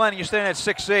you're Glenn and you're standing at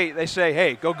 6'8", they say,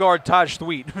 hey, go guard Taj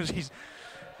Thweet. He's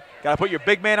got to put your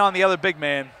big man on the other big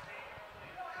man.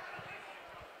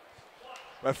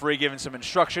 Referee giving some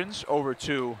instructions over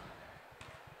to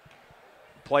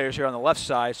players here on the left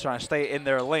side, trying to stay in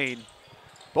their lane.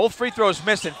 Both free throws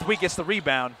missed, and Thweet gets the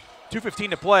rebound.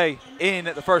 2:15 to play in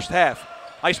the first half.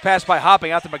 Nice pass by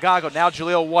Hopping out to McGonigal. Now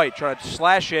Jaleel White trying to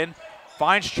slash in.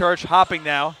 Finds Church. Hopping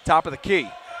now, top of the key.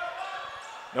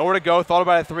 Nowhere to go. Thought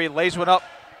about a 3. Lays one up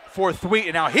for Thweet,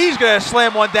 and now he's going to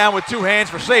slam one down with 2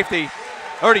 hands for safety.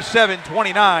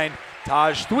 37-29.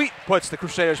 Taj Thweet puts the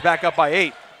Crusaders back up by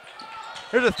 8.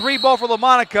 Here's a 3 ball for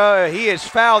LaMonica. He is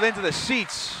fouled into the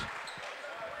seats.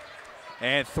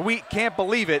 And Thweet can't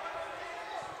believe it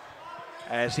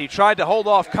as he tried to hold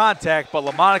off contact, but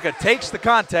LaMonica takes the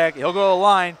contact. He'll go to the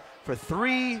line for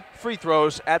 3 free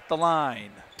throws at the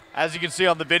line. As you can see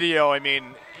on the video, I mean,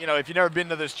 you know, if you've never been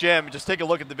to this gym, just take a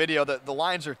look at the video. The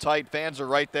lines are tight. Fans are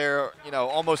right there, you know,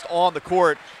 almost on the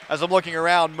court. As I'm looking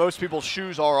around, most people's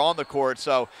shoes are on the court.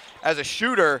 So as a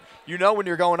shooter, you know when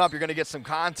you're going up, you're going to get some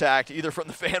contact, either from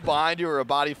the fan behind you or a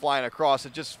body flying across.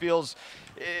 It just feels,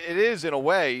 it is in a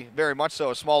way, very much so,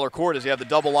 a smaller court as you have the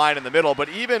double line in the middle. But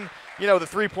even, you know, the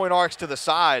three-point arcs to the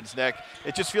sides, Nick,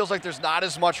 it just feels like there's not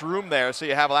as much room there, so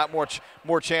you have a lot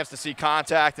more chance to see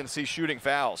contact and see shooting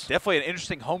fouls. Definitely an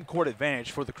interesting home court advantage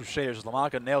for the Crusaders.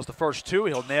 LaMonica nails the first two.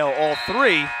 He'll nail all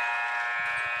three.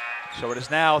 So it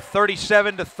is now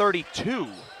 37-32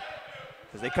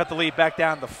 as they cut the lead back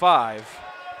down to 5.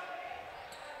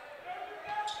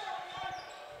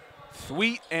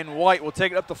 Thweet and White will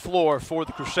take it up the floor for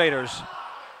the Crusaders.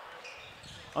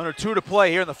 Under 2 to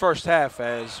play here in the first half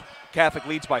as Catholic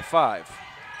leads by 5.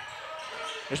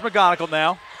 Here's McGonigal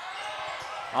now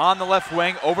on the left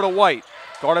wing over to White,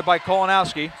 guarded by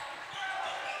Kolanowski.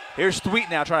 Here's Thweet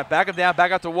now trying to back him down,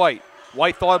 back out to White.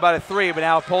 White thought about a 3, but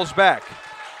now pulls back.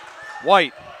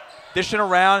 White dishing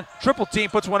around, triple team,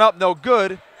 puts one up, no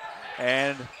good.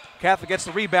 And Catholic gets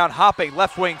the rebound, hopping,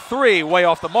 left wing 3, way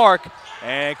off the mark.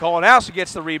 And Kolanowski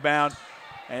gets the rebound.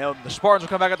 And the Spartans will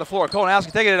come back at the floor.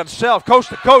 Kolanowski taking it himself, coast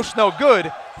to coast, no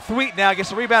good. Thweet now gets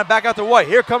the rebound back out to White.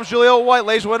 Here comes Jaleel White,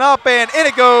 lays one up, and in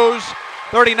it goes.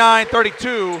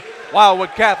 39-32, Wildwood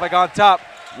Catholic on top.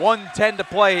 1:10 to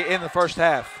play in the first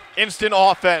half. Instant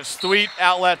offense, Thweet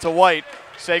outlet to White.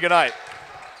 Say goodnight.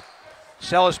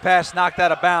 Sellers pass knocked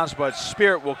out of bounds, but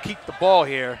Spirit will keep the ball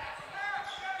here.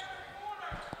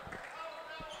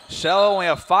 Sella only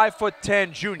a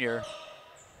 5'10" junior.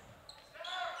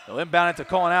 They'll inbound it to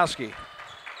Kolanowski.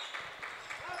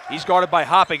 He's guarded by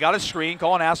Hopping, got a screen.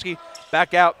 Kolanowski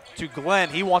back out to Glenn.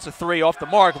 He wants a 3 off the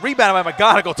mark. Rebounded by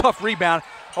McGonigal, tough rebound.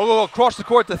 He'll go across the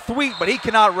court to Thweet, but he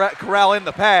cannot corral in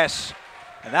the pass.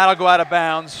 And that'll go out of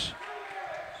bounds.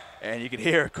 And you can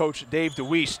hear Coach Dave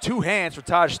DeWeese, 2 hands for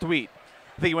Taj Thweet.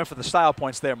 I think he went for the style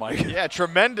points there, Mike. Yeah,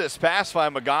 tremendous pass by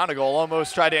McGonigal.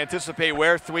 Almost tried to anticipate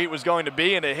where Thweet was going to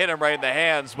be, and it hit him right in the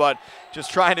hands, but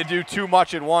just trying to do too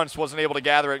much at once, wasn't able to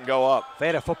gather it and go up. If they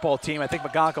had a football team, I think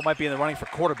McGonigal might be in the running for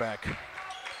quarterback.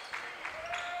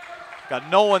 Got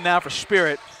Nolan now for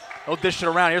Spirit. He'll dish it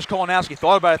around. Here's Kolanowski.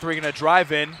 Thought about a 3, going to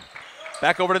drive in.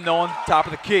 Back over to Nolan, top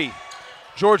of the key.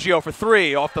 Giorgio for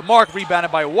 3, off the mark,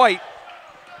 rebounded by White.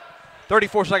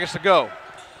 34 seconds to go.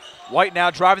 White now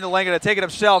driving the lane, going to take it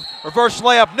himself. Reverse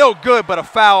layup, no good, but a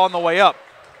foul on the way up.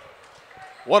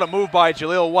 What a move by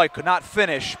Jaleel White. Could not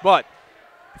finish, but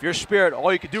if you're Spirit,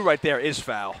 all you can do right there is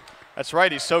foul. That's right.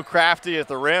 He's so crafty at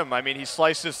the rim. I mean, he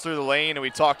slices through the lane, and we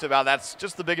talked about that's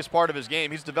just the biggest part of his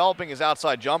game. He's developing his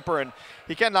outside jumper, and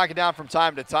he can knock it down from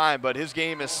time to time, but his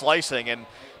game is slicing and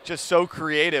just so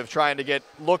creative, trying to get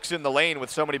looks in the lane with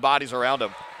so many bodies around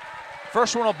him.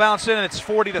 First one will bounce in, and it's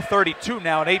 40-32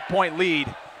 now, an 8-point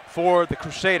lead for the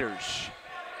Crusaders.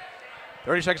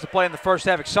 30 seconds to play in the first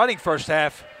half. Exciting first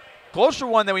half. Closer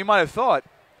one than we might have thought,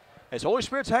 as Holy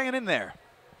Spirit's hanging in there.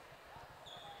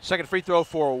 Second free throw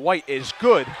for White is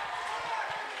good.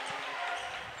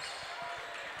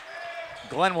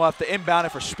 Glenn will have to inbound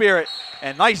it for Spirit.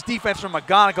 And nice defense from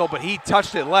McGonigal, but he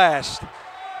touched it last.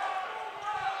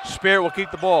 Spirit will keep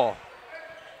the ball.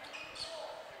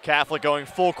 Catholic going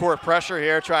full court pressure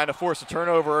here, trying to force a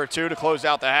turnover or 2 to close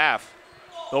out the half.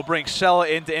 They'll bring Sella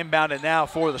into inbound it now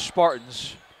for the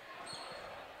Spartans.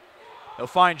 They'll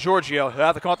find Giorgio. He'll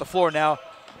have to come off the floor now,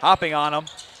 hopping on him.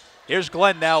 Here's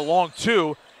Glenn now, long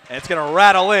 2, and it's going to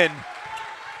rattle in.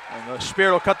 And the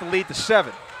Spirit will cut the lead to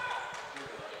 7.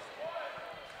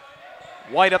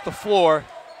 White up the floor.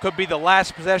 Could be the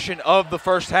last possession of the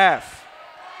first half.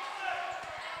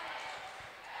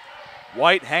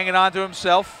 White hanging on to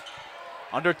himself.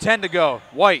 Under 10 to go.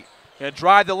 White going to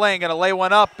drive the lane, going to lay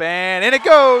one up, and in it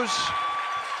goes.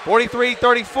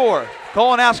 43-34.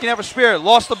 Kolanowski now for Spirit.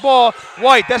 Lost the ball.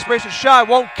 White, desperation shot,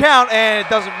 won't count, and it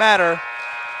doesn't matter.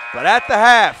 But at the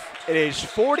half, it is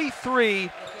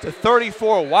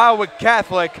 43-34. Wildwood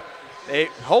Catholic.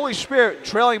 Holy Spirit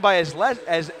trailing by as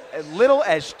little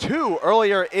as 2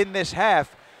 earlier in this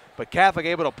half. But Catholic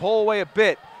able to pull away a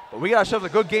bit. But we got ourselves a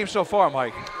good game so far,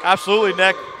 Mike. Absolutely,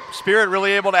 Nick. Spirit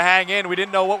really able to hang in. We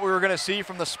didn't know what we were going to see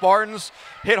from the Spartans.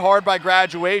 Hit hard by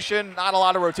graduation. Not a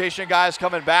lot of rotation guys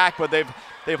coming back, but they've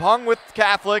hung with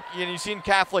Catholic. And you've seen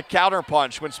Catholic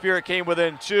counterpunch when Spirit came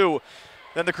within 2.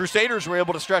 Then the Crusaders were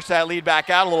able to stretch that lead back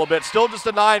out a little bit. Still just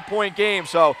a 9-point game,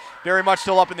 so very much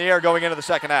still up in the air going into the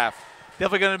second half.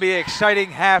 Definitely going to be an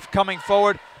exciting half coming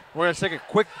forward. We're going to take a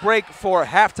quick break for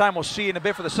halftime. We'll see you in a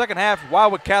bit for the second half.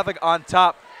 Wildwood Catholic on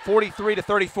top,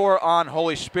 43-34 on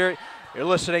Holy Spirit. You're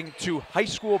listening to high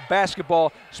school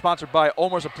basketball, sponsored by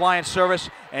Omer's Appliance Service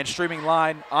and streaming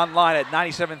online at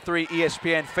 97.3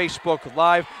 ESPN Facebook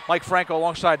Live. Mike Franco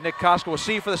alongside Nick Kosko. We'll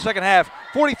see you for the second half,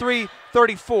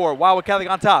 43-34. Wildwood Catholic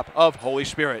on top of Holy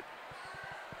Spirit.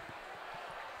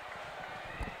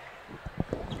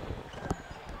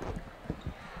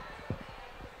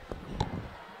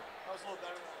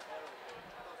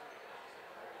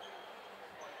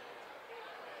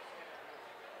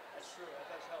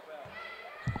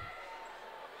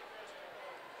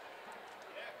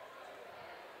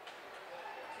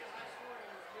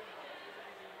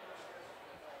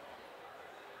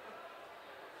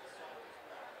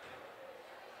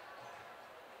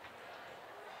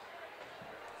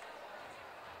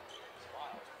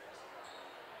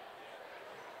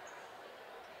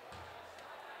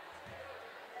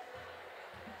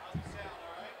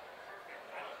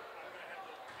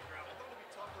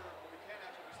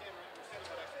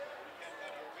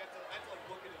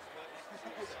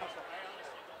 I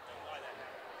honestly don't know why that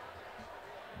happened.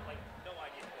 Like, no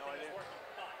idea. The thing was working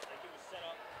fine. Like, it was set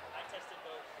up. I tested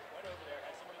both, went over there,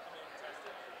 had somebody come in and test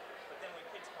it. But then when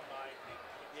kids come by,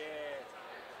 Yeah.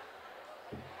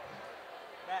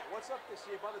 Matt, what's up this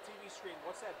year above the TV screen?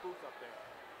 What's that booth up there?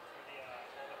 for the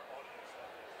all the audio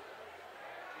stuff.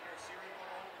 You hear Siri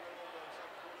going on in the middle of the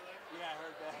second quarter there? Yeah, I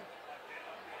heard that.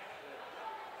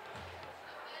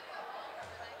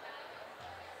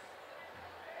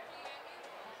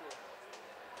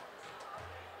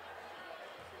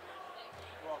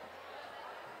 Sure.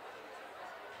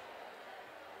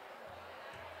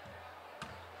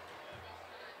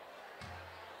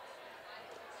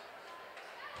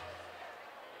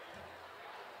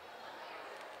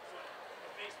 Well,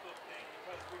 Facebook thing,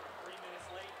 because we were 3 minutes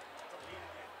late,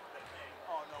 deleted the thing.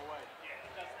 oh, no way. Yeah,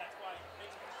 it does. That's why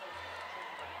Facebook's so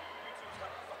tricky right now. YouTube's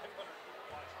got 500 people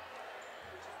watching,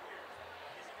 which is weird.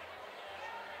 Is it recording it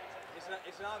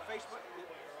actually? Is it on Facebook?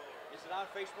 Is it on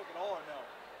Facebook at all or no?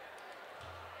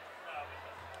 No,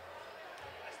 because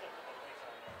I still put the links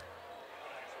on there.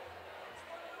 But actually,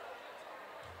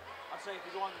 I'm saying if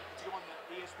you go on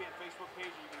the ESPN Facebook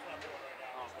page, you it's can. not doing it right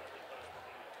now. Oh. It's going to be posted.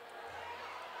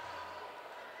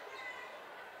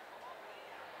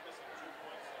 Missing 2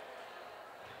 points.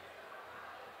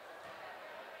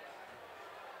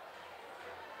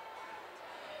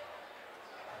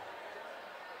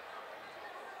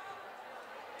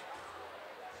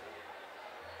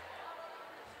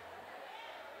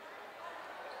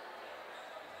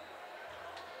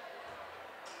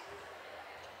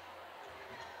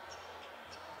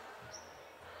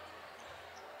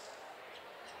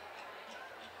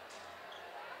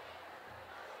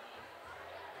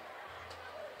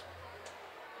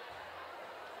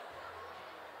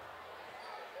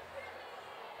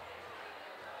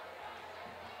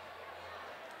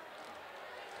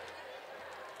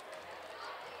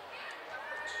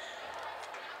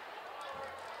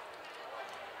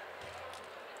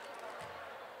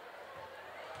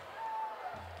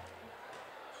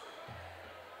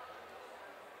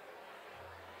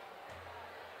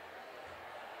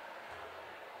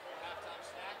 Halftime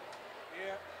snack.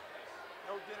 Yeah.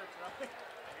 No dinner tonight.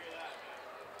 I hear that, man.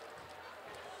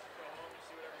 Go home and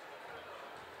see whatever's in the fridge.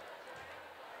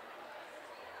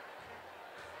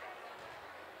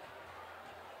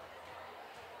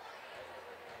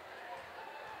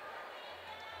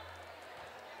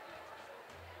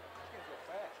 It's gonna go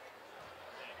fast.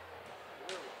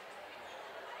 Really.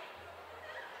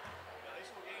 The high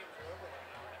school games are over in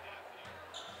an hour and a half.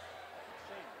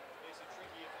 Shame. Makes it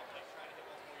tricky if I'm like trying to hit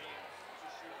multiple games,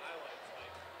 just shoot highlights.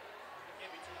 Like, it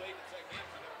can't be too late in the second game.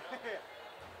 You never know.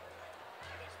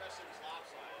 And especially if it's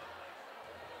lopsided. Like,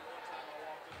 one time I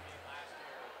walked in the game last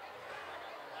year, I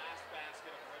got the last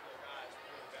basket of regular guys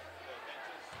for the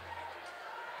benches.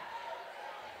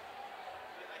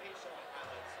 I hate showing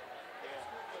highlights. They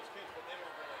screwed those kids, but they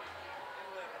weren't really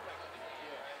affected the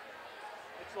game. Yeah.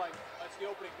 Right? It's like that's the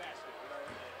opening basket. You know what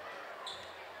I mean?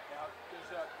 Now, does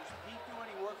Pete do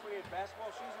any work for you in basketball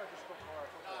season or just football?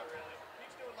 Not really.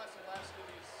 He's doing less and less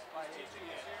because he's teaching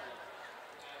this year. And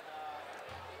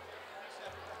he's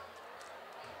never,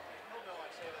 he'll know I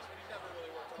say this, but he's never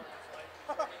really worked hard in his life. He's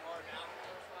working hard now for the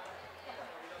first time. So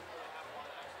he doesn't really have a lot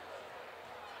actually to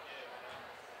give.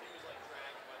 He was like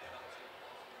dragged by the end of the season.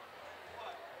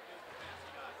 But his defense,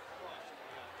 he got crushed.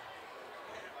 He got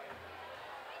stamina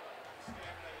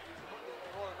that he usually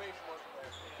The motivation wasn't there.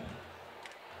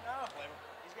 No,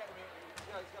 he's got. I mean, he's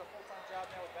got a full-time job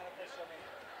now with benefits. I mean,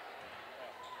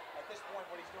 at this point,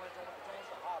 what he's doing is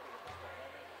almost a hobby. At this point, I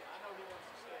mean, I know he wants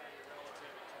to stay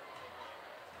relative in terms of like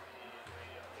the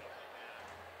radio stuff like that.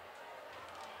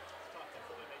 It's tough to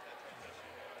fully make that transition.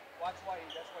 that's why he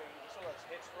still has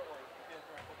hits for like he did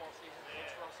during football season.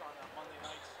 Hits for us on Monday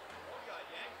nights. One got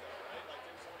yanked though, right? Like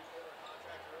didn't somebody pull their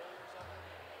contract early or something?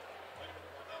 Might have been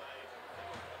the Monday night. I think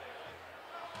it was Monday night.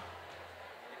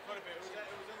 It could have been.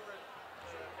 It was over at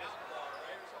Mountain Bar,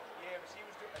 right, or something? Yeah, but he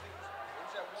was doing. I think it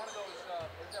was at one of those.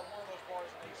 It was at one of those bars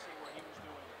in AC where he was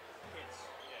doing hits.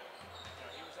 Yeah. You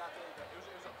know, he was out there. It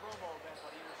was a promo event,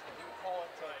 but he would call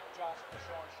into Josh and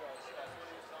Sean shows. That's what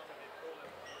he was telling me. They pulled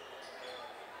him.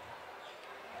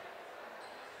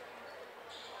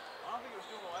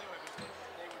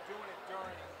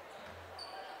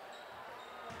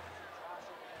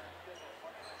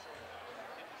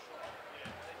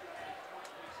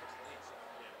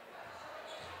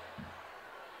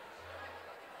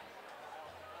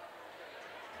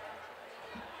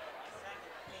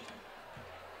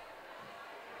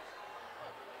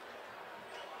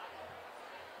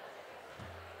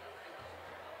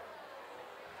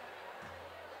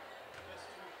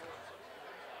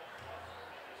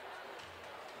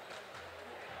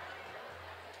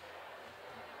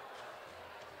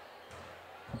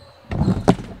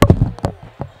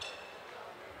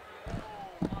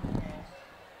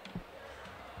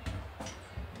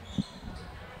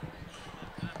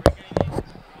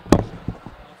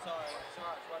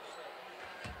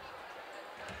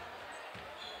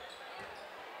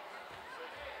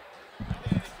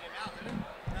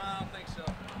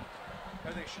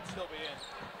 Should still be in.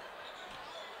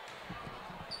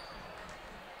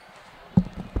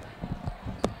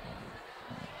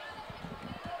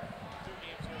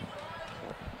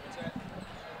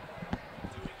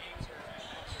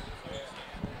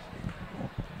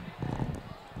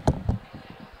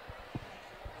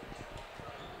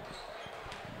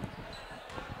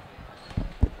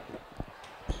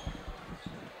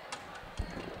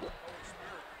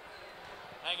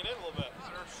 Hanging in a little bit.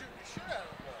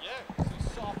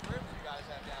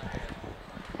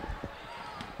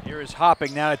 Here is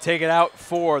Hopping now to take it out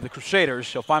for the Crusaders.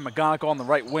 She'll find McGonigal on the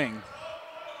right wing.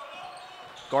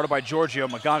 Guarded by Giorgio.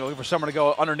 McGonigal looking for someone to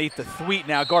go underneath the Thweet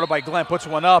now. Guarded by Glenn, puts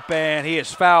one up, and he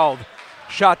is fouled.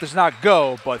 Shot does not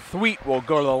go, but Thweet will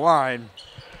go to the line.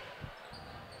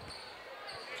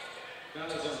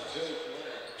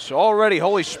 So already,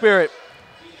 Holy Spirit,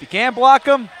 if you can't block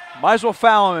him, might as well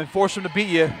foul him and force him to beat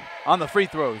you on the free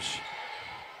throws.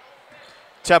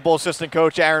 Temple assistant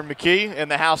coach Aaron McKee in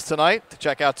the house tonight to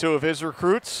check out two of his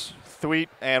recruits, Thweet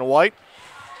and White.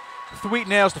 Thweet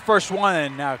nails the first one,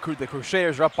 and now the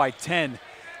Crusaders are up by 10.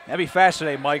 That'd be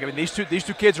fascinating, Mike. I mean, these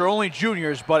two kids are only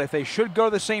juniors, but if they should go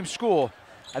to the same school,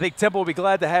 I think Temple will be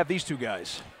glad to have these two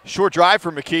guys. Short drive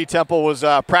for McKee. Temple was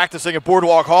practicing at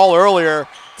Boardwalk Hall earlier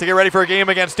to get ready for a game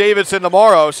against Davidson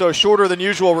tomorrow, so shorter than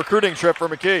usual recruiting trip for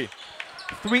McKee.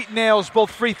 Thweet nails both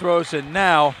free throws, and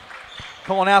now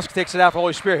Kolonowski takes it out for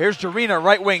Holy Spirit. Here's Jarena,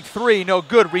 right wing three, no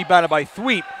good, rebounded by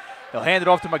Thweet. They'll hand it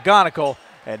off to McGonigal,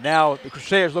 and now the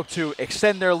Crusaders look to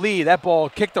extend their lead. That ball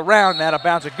kicked around, and out of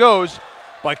bounds it goes,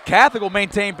 but Catholic will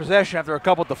maintain possession after a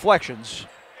couple deflections.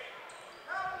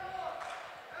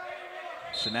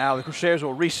 So now the Crusaders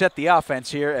will reset the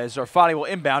offense here as Zarfati will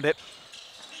inbound it.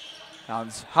 Now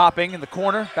it's Hopping in the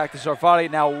corner, back to Zarfati,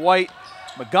 now White.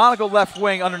 McGonigal left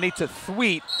wing underneath to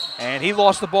Thweet, and he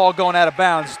lost the ball going out of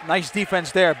bounds. Nice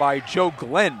defense there by Joe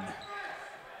Glenn.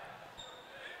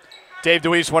 Dave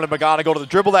DeWeese wanted McGonigal to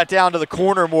dribble that down to the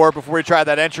corner more before he tried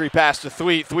that entry pass to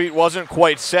Thweet. Thweet wasn't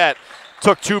quite set,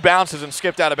 took two bounces and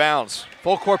skipped out of bounds.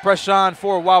 Full court press on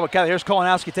for Wildwood Catholic. Here's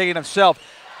Kolonowski taking it himself.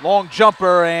 Long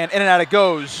jumper, and in and out it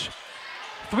goes.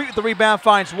 Thweet with the rebound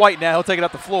finds White now. He'll take it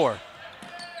up the floor.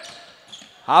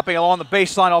 Hopping along the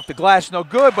baseline off the glass, no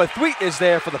good, but Thweet is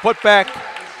there for the putback.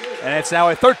 And it's now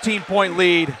a 13-point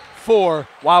lead for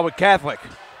Wildwood Catholic.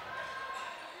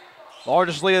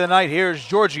 Largest lead of the night. Here's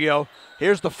Giorgio.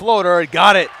 Here's the floater.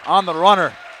 Got it on the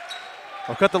runner.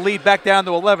 We'll cut the lead back down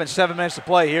to 11. 7 minutes to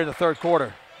play here in the third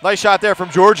quarter. Nice shot there from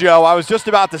Giorgio. I was just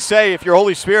about to say, if you're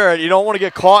Holy Spirit, you don't want to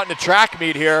get caught in a track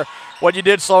meet here. What you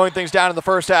did slowing things down in the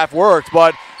first half worked,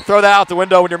 but throw that out the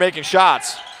window when you're making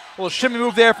shots. Well, shimmy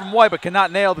move there from White, but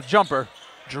cannot nail the jumper.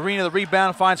 Jarena the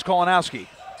rebound finds Kolonowski.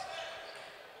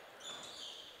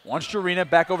 Once Jarena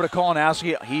back over to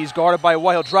Kolonowski. He's guarded by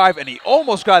White. He'll drive, and he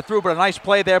almost got through, but a nice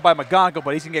play there by McGonigal,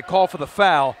 but he's going to get called for the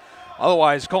foul.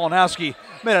 Otherwise, Kolonowski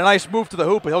made a nice move to the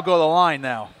hoop, but he'll go to the line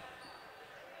now.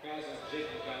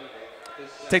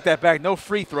 Take that back. No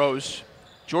free throws.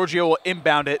 Giorgio will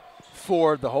inbound it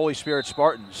for the Holy Spirit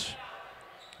Spartans.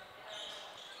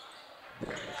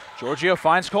 Giorgio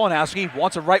finds Kolonowski,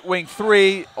 wants a right wing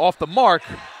three off the mark,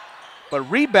 but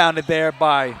rebounded there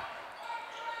by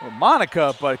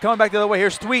Monica, but coming back the other way,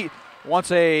 here's Thweet.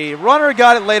 Wants a runner,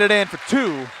 got it, laid it in for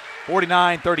two.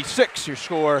 49-36 your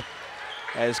score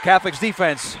as Catholic's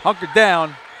defense hunkered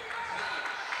down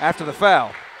after the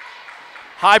foul.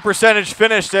 High percentage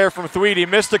finish there from Thweet. He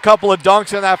missed a couple of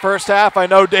dunks in that first half. I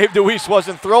know Dave DeWeese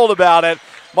wasn't thrilled about it.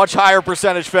 Much higher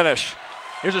percentage finish.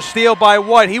 Here's a steal by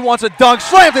White. He wants a dunk,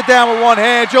 slams it down with one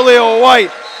hand. Jaleel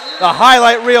White, the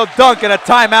highlight reel dunk, and a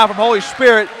timeout from Holy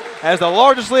Spirit as the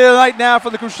largest lead of the night now for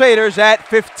the Crusaders at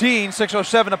 15.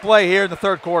 6:07 to play here in the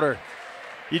third quarter.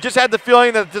 You just had the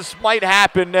feeling that this might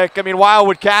happen, Nick. I mean,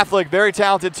 Wildwood Catholic, very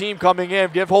talented team coming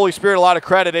in. Give Holy Spirit a lot of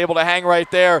credit, able to hang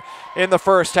right there in the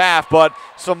first half. But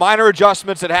some minor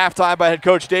adjustments at halftime by head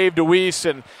coach Dave DeWeese,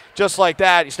 and just like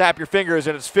that, you snap your fingers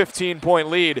and it's 15-point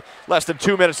lead less than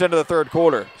 2 minutes into the third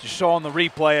quarter. You saw on the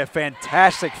replay a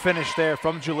fantastic finish there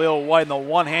from Jaleel White and the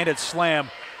one-handed slam.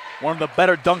 One of the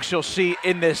better dunks you'll see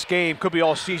in this game. Could be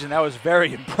all season. That was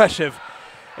very impressive.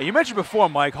 And you mentioned before,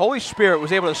 Mike, Holy Spirit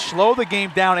was able to slow the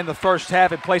game down in the first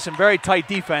half and play some very tight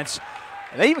defense.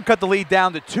 And they even cut the lead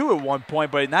down to 2 at one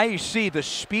point, but now you see the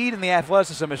speed and the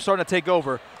athleticism is starting to take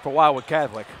over for Wildwood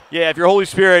Catholic. Yeah, if you're Holy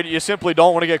Spirit, you simply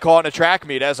don't want to get caught in a track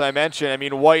meet, as I mentioned. I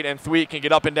mean, White and Thweet can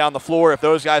get up and down the floor. If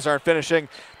those guys aren't finishing,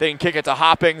 they can kick it to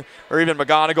Hopping or even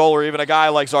McGonigal or even a guy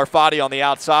like Zarfati on the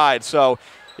outside. So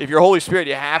if you're Holy Spirit,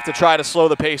 you have to try to slow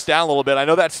the pace down a little bit. I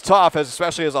know that's tough,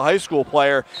 especially as a high school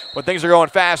player. When things are going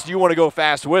fast, you want to go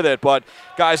fast with it. But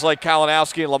guys like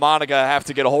Kalinowski and LaMonica have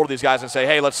to get a hold of these guys and say,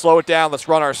 hey, let's slow it down. Let's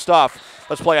run our stuff.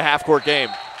 Let's play a half-court game.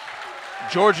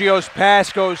 Giorgio's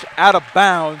pass goes out of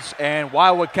bounds, and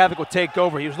Wildwood Catholic will take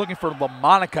over. He was looking for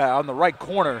LaMonica on the right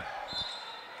corner.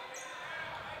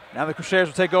 Now the Crusaders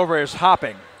will take over as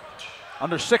Hopping.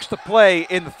 Under 6 to play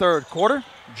in the third quarter.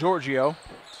 Giorgio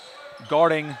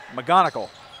guarding McGonigal.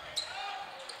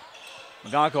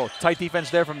 McGonigal, tight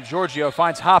defense there from Giorgio,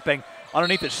 finds Hopping.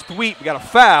 Underneath is Thweet. We got a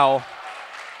foul,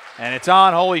 and it's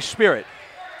on Holy Spirit.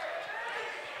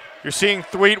 You're seeing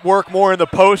Thweet work more in the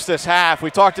post this half.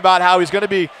 We talked about how he's going to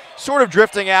be sort of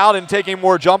drifting out and taking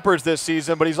more jumpers this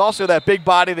season, but he's also that big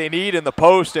body they need in the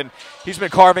post, and he's been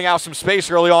carving out some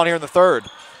space early on here in the third.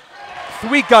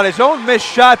 Thweet got his own missed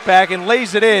shot back and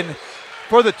lays it in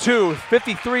for the 2,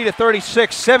 53-36,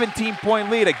 17-point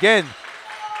lead again.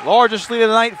 Largest lead of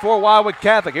the night for Wildwood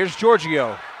Catholic. Here's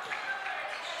Giorgio.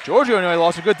 Giorgio nearly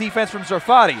lost a good defense from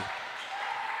Zarfati.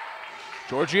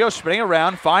 Giorgio spinning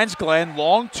around, finds Glenn,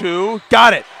 long 2,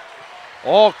 got it.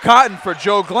 All cotton for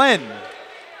Joe Glenn.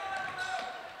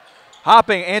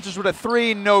 Hopping answers with a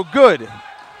 3, no good.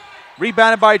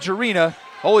 Rebounded by Jarena.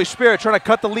 Holy Spirit trying to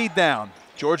cut the lead down.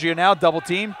 Giorgio now double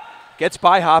team. Gets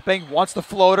by Hopping, wants the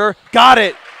floater, got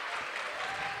it.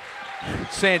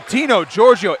 Santino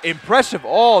Giorgio, impressive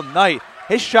all night.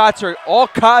 His shots are all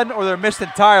cotton or they're missed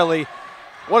entirely.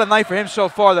 What a night for him so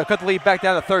far. They'll cut the lead back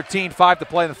down to 13, 5 to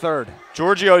play in the third.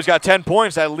 Giorgio's got 10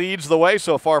 points. That leads the way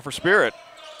so far for Spirit.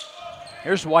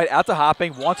 Here's White out to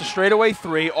Hopping, wants a straightaway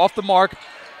 3, off the mark.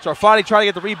 Zarfati trying to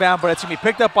get the rebound, but it's going to be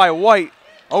picked up by White.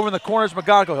 Over in the corners,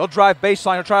 McGonigal. He'll drive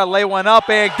baseline. He'll try to lay one up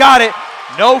and got it.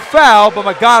 No foul, but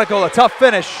McGonigal, a tough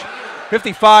finish.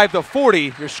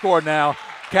 55-40, your score now.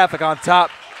 Catholic on top.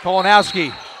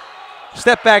 Kolonowski.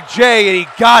 Step back Jay, and he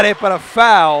got it, but a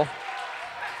foul.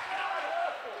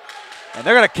 And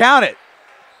they're going to count it.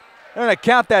 They're going to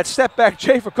count that step back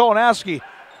Jay for Kolonowski.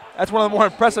 That's one of the more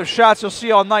impressive shots you'll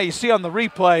see all night. You see on the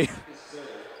replay.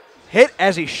 Hit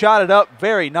as he shot it up.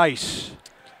 Very nice.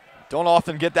 Don't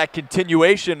often get that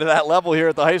continuation to that level here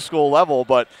at the high school level,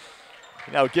 but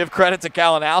you know, give credit to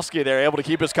Kalinowski. They're able to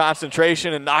keep his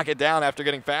concentration and knock it down after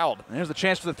getting fouled. And here's the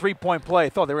chance for the three-point play.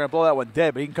 Thought they were going to blow that one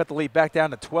dead, but he can cut the lead back down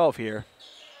to 12 here.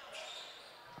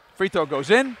 Free throw goes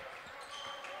in.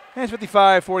 And it's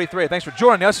 55-43. Thanks for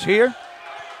joining us here.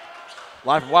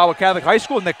 Live from Wildwood Catholic High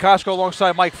School. Nick Costco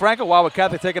alongside Mike Franco. Wildwood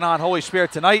Catholic taking on Holy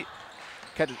Spirit tonight.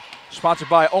 Sponsored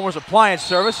by Omer's Appliance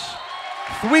Service.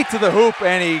 Thweet to the hoop,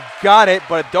 and he got it,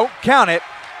 but don't count it.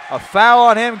 A foul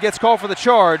on him, gets called for the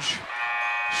charge.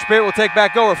 Spirit will take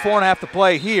back over, 4.5 to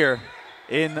play here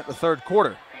in the third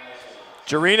quarter.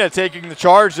 Jarena taking the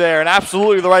charge there, and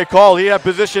absolutely the right call. He had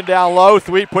position down low.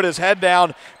 Thweet put his head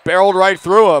down, barreled right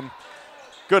through him.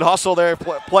 Good hustle there,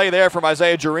 play there from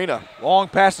Isaiah Jarena. Long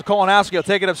pass to Kolonowski. He'll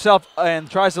take it himself and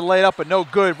tries to lay it up, but no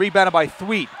good. Rebounded by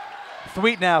Thweet.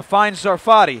 Thweet now finds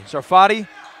Zarfati. Zarfati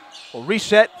will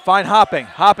reset, find Hopping.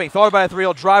 Hopping thought about a 3.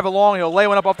 He'll drive along. He'll lay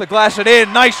one up off the glass and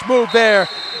in. Nice move there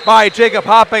by Jacob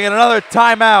Hopping, and another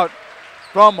timeout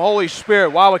from Holy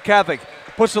Spirit. Wildwood Catholic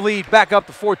puts the lead back up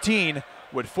to 14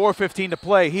 with 4:15 to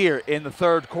play here in the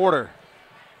third quarter.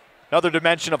 Another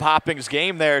dimension of Hopping's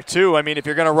game there, too. I mean, if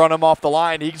you're going to run him off the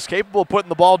line, he's capable of putting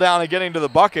the ball down and getting to the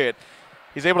bucket.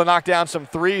 He's able to knock down some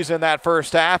threes in that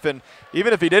first half, and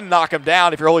even if he didn't knock him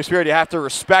down, if you're Holy Spirit, you have to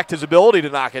respect his ability to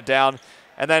knock it down.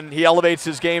 And then he elevates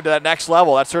his game to that next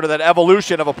level. That's sort of that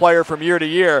evolution of a player from year to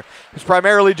year. He's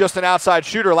primarily just an outside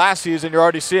shooter last season. You're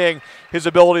already seeing his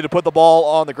ability to put the ball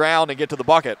on the ground and get to the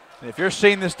bucket. And if you're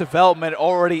seeing this development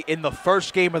already in the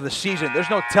first game of the season,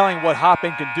 there's no telling what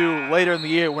Hopping can do later in the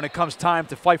year when it comes time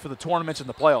to fight for the tournaments and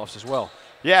the playoffs as well.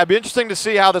 Yeah, it'd be interesting to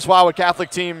see how this Wildwood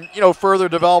Catholic team, further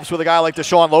develops with a guy like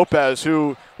Deshaun Lopez,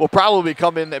 who will probably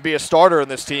come in and be a starter in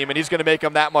this team, and he's going to make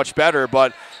them that much better.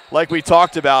 But like we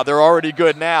talked about, they're already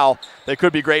good now. They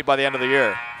could be great by the end of the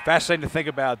year. Fascinating to think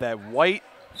about that. White,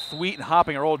 Thweet, and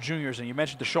Hopping are all juniors, and you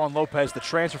mentioned Deshaun Lopez, the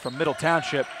transfer from Middle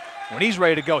Township. When he's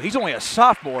ready to go, he's only a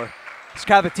sophomore. This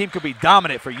Catholic team could be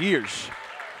dominant for years.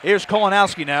 Here's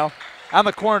Kolonowski now. On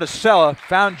the corner to Sella,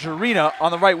 found Jarena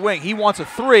on the right wing. He wants a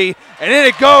 3, and in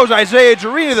it goes Isaiah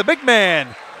Jarena, the big man.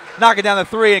 Knocking down the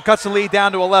 3 and cuts the lead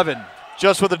down to 11.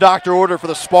 just what the doctor ordered for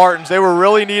the Spartans. They were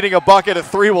really needing a bucket. A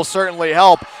three will certainly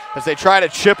help as they try to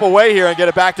chip away here and get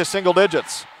it back to single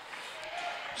digits.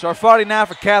 Sarfati now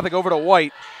for Catholic over to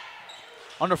White.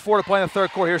 Under 4 to play in the third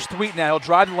quarter. Here's Thweet now. He'll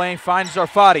drive the lane, finds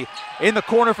Sarfati. In the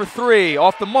corner for three.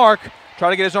 Off the mark.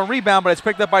 Try to get his own rebound, but it's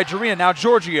picked up by Jarena. Now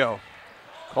Giorgio.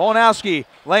 Kolanowski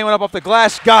laying one up off the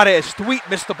glass. Got it as Thweet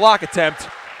missed the block attempt.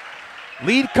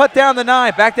 Lead cut down to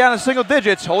 9. Back down to single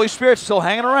digits. Holy Spirit still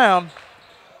hanging around.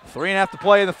 3.5 to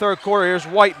play in the third quarter. Here's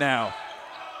White now.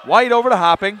 White over to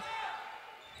Hopping.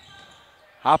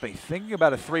 Hopping thinking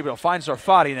about a three, but he'll find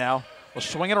Sarfati now. We'll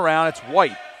swing it around. It's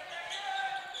White.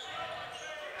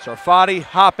 Sarfati,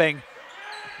 Hopping.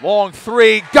 Long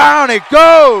three. Down it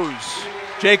goes.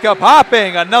 Jacob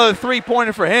Hopping. Another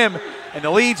three-pointer for him. And the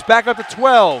lead's back up to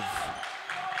 12.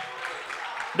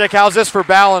 Nick, how's this for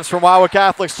balance from Wildwood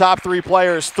Catholic's top three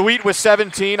players? Thweet with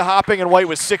 17, Hopping and White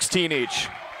with 16 each.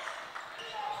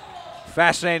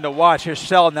 Fascinating to watch. Here's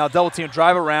Sell now, double team,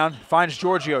 drive around, finds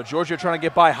Giorgio. Giorgio trying to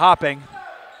get by Hopping.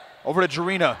 Over to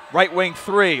Jarena, right wing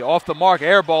three, off the mark,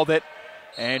 airballed it.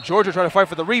 And Giorgio trying to fight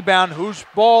for the rebound. Whose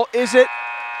ball is it?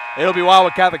 It'll be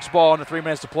Wildwood Catholic's ball under 3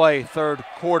 minutes to play, third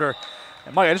quarter.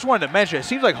 And Mike, I just wanted to mention, it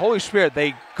seems like Holy Spirit,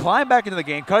 they climb back into the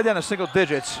game, cut it down to single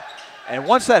digits. And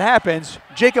once that happens,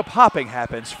 Jacob Hopping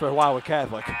happens for Wildwood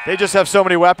Catholic. They just have so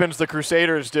many weapons, the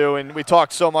Crusaders do, and we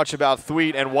talked so much about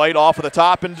Thweet and White off of the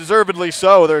top, and deservedly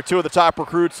so. They're two of the top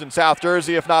recruits in South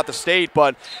Jersey, if not the state,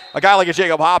 but a guy like a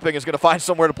Jacob Hopping is going to find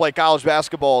somewhere to play college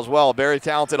basketball as well. Very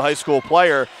talented high school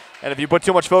player, and if you put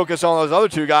too much focus on those other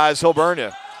two guys, he'll burn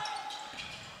you.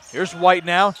 Here's White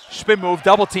now, spin move,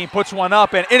 double team, puts one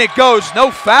up, and in it goes.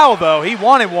 No foul, though. He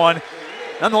wanted one.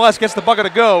 Nonetheless, gets the bucket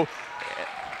to go.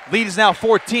 Lead is now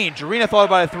 14. Jarena thought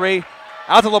about a three.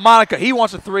 Out to LaMonica. He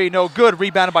wants a three. No good.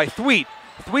 Rebounded by Thweet.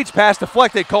 Thweet's pass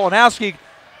deflected. Kolanowski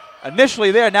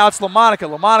initially there. Now it's LaMonica.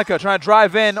 LaMonica trying to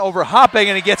drive in over Hopping,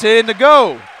 and he gets it in to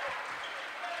go.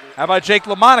 How about Jake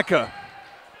LaMonica?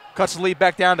 Cuts the lead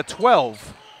back down to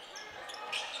 12.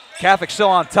 Catholic still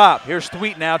on top. Here's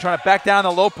Thweet now trying to back down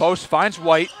the low post. Finds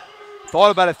White. Thought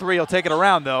about a three. He'll take it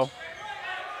around, though.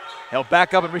 He'll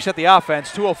back up and reset the offense.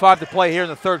 2:05 to play here in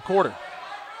the third quarter.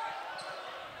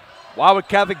 Wildwood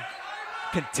Catholic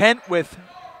content with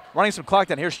running some clock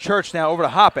down. Here's Church now over to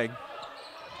Hopping.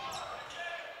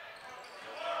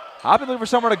 Hopping looking for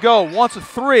somewhere to go. Wants a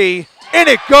three. In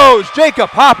it goes.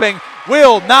 Jacob Hopping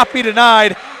will not be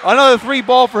denied. Another three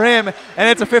ball for him, and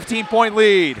it's a 15-point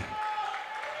lead.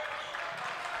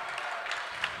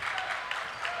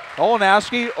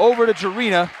 Kolanowski over to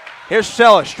Jarena. Here's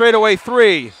Sella. Straightaway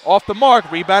three. Off the mark.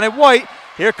 Rebounded White.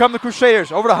 Here come the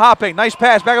Crusaders. Over to Hopping. Nice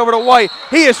pass. Back over to White.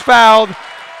 He is fouled.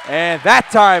 And that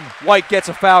time, White gets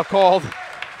a foul called.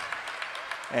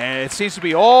 And it seems to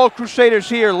be all Crusaders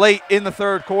here late in the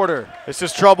third quarter. This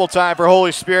is trouble time for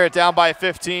Holy Spirit, down by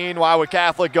 15. Wildwood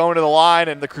Catholic going to the line,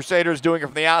 and the Crusaders doing it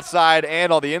from the outside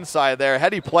and on the inside there.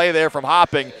 Heady play there from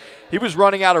Hopping. He was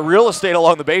running out of real estate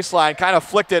along the baseline, kind of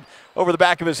flicked it over the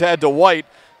back of his head to White,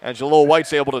 and Jalil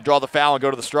White's able to draw the foul and go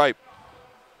to the stripe.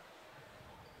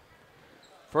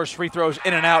 First free throws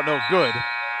in and out, no good.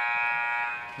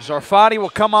 Sarfati will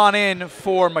come on in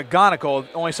for McGonigal.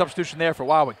 Only substitution there for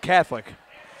Wildwood Catholic.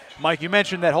 Mike, you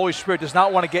mentioned that Holy Spirit does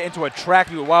not want to get into a track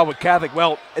with Wildwood Catholic.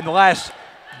 Well, in the last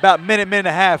about minute and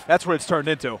a half, that's what it's turned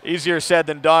into. Easier said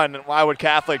than done. Wildwood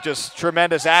Catholic, just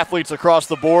tremendous athletes across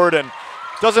the board, and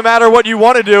doesn't matter what you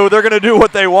want to do, they're going to do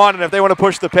what they want, and if they want to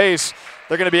push the pace,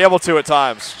 they're going to be able to at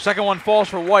times. Second one falls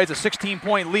for White. It's a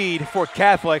 16-point lead for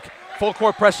Catholic. Full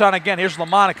court press on again. Here's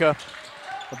LaMonica.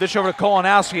 We'll dish over to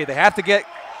Kolanowski. They have to get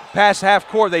past half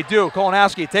court. They do.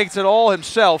 Kolanowski takes it all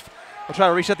himself. We'll try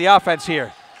to reset the offense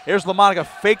here. Here's LaMonica.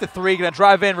 Fake the three. Going to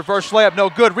drive in. Reverse layup. No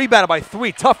good. Rebounded by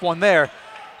Thweet. Tough one there.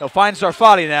 He'll find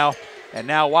Sarfati now. And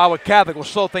now Wildwood Catholic will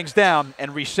slow things down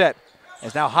and reset.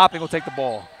 As now Hopping will take the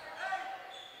ball.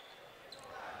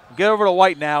 Get over to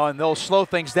White now, and they'll slow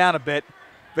things down a bit.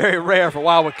 Very rare for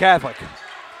Wildwood Catholic.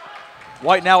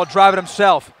 White now will drive it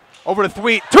himself. Over to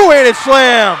Thweet. Two-handed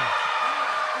slam.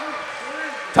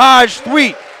 Taj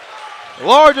Thweet.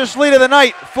 Largest lead of the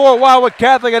night for Wildwood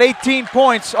Catholic at 18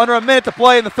 points. Under a minute to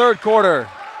play in the third quarter.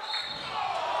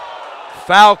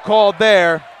 Foul called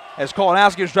there as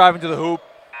Kolanowski was driving to the hoop.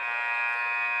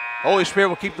 Holy Spirit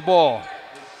will keep the ball.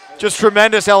 Just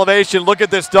tremendous elevation. Look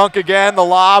at this dunk again, the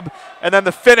lob, and then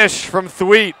the finish from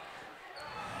Thweet.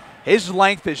 His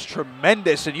length is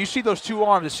tremendous, and you see those two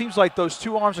arms. It seems like those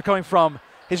two arms are coming from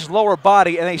his lower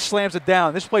body, and he slams it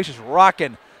down. This place is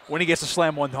rocking when he gets to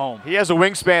slam one home. He has a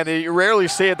wingspan that you rarely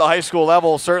see at the high school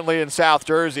level, certainly in South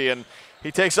Jersey, and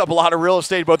he takes up a lot of real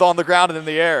estate both on the ground and in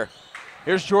the air.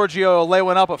 Here's Giorgio laying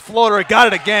up a floater.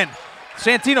 Got it again.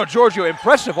 Santino Giorgio,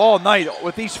 impressive all night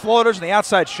with these floaters and the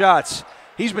outside shots.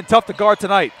 He's been tough to guard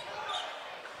tonight.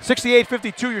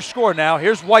 68-52 your score now.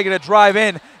 Here's White going to drive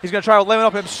in. He's going to try to lay it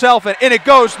up himself, and in it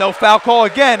goes. No foul call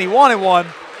again. He wanted one.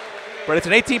 But it's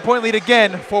an 18-point lead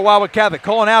again for Wildwood Catholic.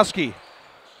 Kolanowski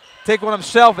take one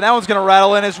himself, and that one's going to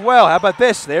rattle in as well. How about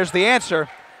this? There's the answer.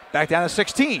 Back down to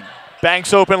 16.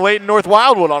 Banks open late in North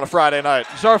Wildwood on a Friday night.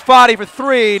 Zarfati for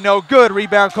three. No good.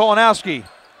 Rebound Kolanowski.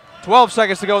 12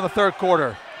 seconds to go in the third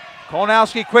quarter.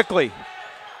 Kolanowski quickly.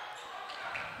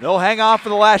 They'll hang on for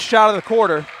the last shot of the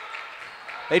quarter.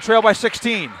 They trail by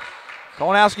 16.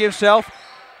 Kolanowski himself.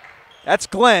 That's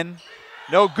Glenn.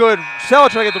 No good. Sella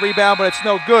trying to get the rebound, but it's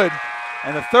no good.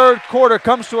 And the third quarter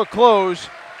comes to a close.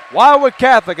 Wildwood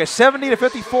Catholic, a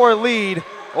 70-54 lead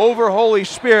over Holy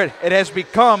Spirit. It has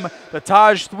become the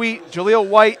Taj Thweet, Jaleel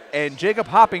White, and Jacob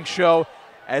Hopping show.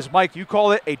 As Mike, you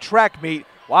call it a track meet.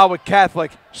 Wildwood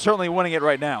Catholic certainly winning it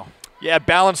right now. Yeah,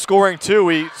 balanced scoring too.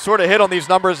 We sort of hit on these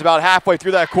numbers about halfway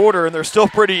through that quarter, and they're still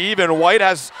pretty even. White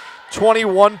has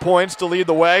 21 points to lead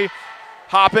the way.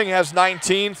 Hopping has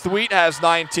 19. Thweet has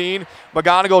 19.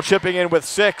 McGonigal chipping in with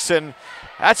 6. And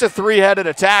that's a three-headed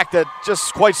attack that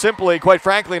just quite simply, quite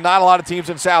frankly, not a lot of teams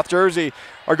in South Jersey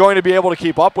are going to be able to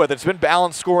keep up with. It's been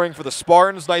balanced scoring for the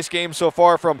Spartans. Nice game so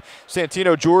far from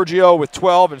Santino Giorgio with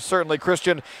 12, and certainly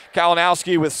Christian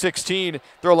Kalinowski with 16.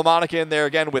 Throw LaMonica in there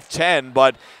again with 10,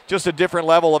 but just a different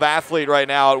level of athlete right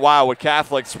now at Wildwood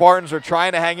Catholic. Spartans are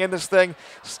trying to hang in this thing.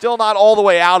 Still not all the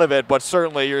way out of it, but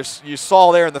certainly you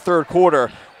saw there in the third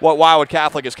quarter what Wildwood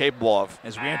Catholic is capable of.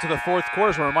 As we enter the fourth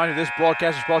quarter, so a reminder, this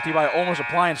broadcast is brought to you by Almost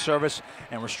Appliance Service,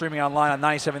 and we're streaming online on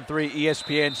 97.3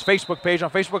 ESPN's Facebook page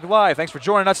on Facebook Live. Thanks for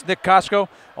joining us, Nick Costco,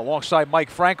 alongside Mike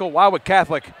Frankel. Wildwood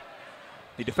Catholic,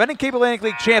 the defending Cape Atlantic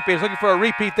League champions, looking for a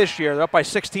repeat this year. They're up by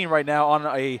 16 right now on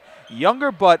a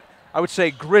younger but I would say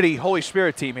gritty Holy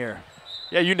Spirit team here.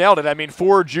 Yeah, you nailed it. I mean,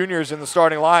 4 juniors in the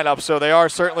starting lineup, so they are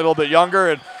certainly a little bit younger.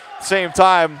 And same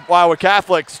time, Wildwood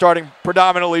Catholic starting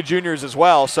predominantly juniors as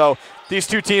well. So these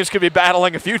two teams could be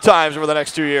battling a few times over the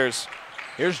next 2 years.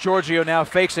 Here's Giorgio now,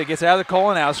 fakes it, gets out of the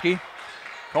Kolanowski.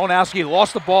 Kolanowski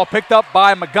lost the ball, picked up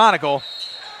by McGonigal.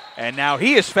 And now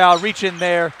he is fouled, reaching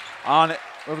there on,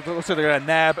 looks like they're going to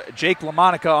nab Jake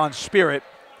LaMonica on Spirit.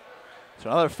 So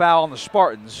another foul on the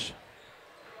Spartans.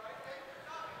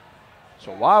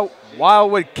 So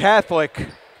Wildwood Catholic,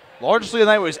 largest lead of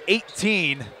the night was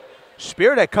 18.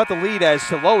 Spirit had cut the lead as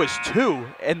low as 2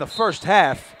 in the first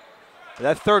half.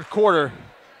 That third quarter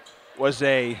was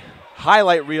a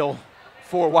highlight reel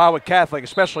for Wildwood Catholic,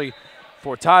 especially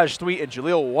for Taj Thweet and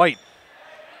Jaleel White.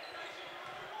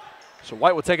 So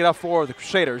White will take it up for the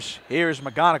Crusaders. Here's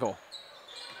McGonigal.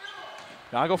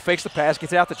 McGonigal fakes the pass,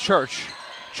 gets it out to Church.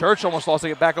 Church almost lost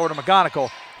it back over to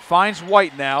McGonigal. Finds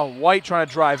White now. White trying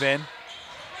to drive in.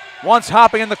 Once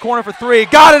Hopping in the corner for 3.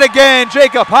 Got it again.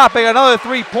 Jacob Hopping, another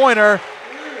three-pointer.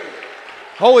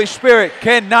 Holy Spirit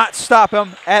cannot stop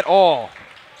him at all.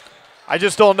 I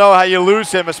just don't know how you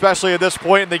lose him, especially at this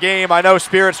point in the game. I know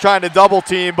Spirit's trying to double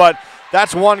team, but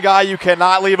that's one guy you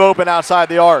cannot leave open outside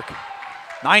the arc.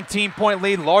 19-point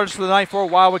lead, largest of the night for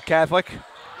Wildwood Catholic.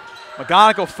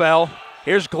 McGonigal fell.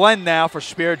 Here's Glenn now for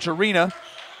Spirit. Jarena.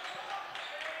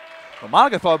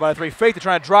 Monica followed by a 3. Fake to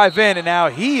try to drive in, and now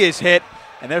he is hit.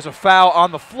 And there's a foul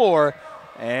on the floor,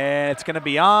 and it's going to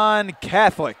be on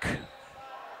Catholic.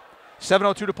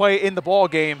 7:02 to play in the ball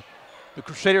game. The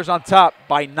Crusaders on top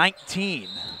by 19.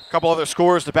 A couple other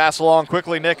scores to pass along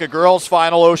quickly, Nick. A girls'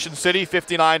 final, Ocean City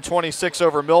 59-26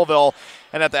 over Millville.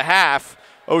 And at the half,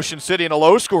 Ocean City in a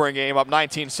low-scoring game up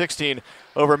 19-16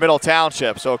 over Middle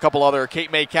Township. So a couple other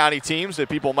Cape May County teams that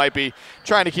people might be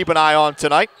trying to keep an eye on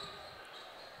tonight.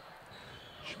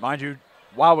 Mind you,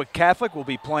 Wildwood Catholic will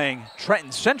be playing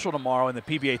Trenton Central tomorrow in the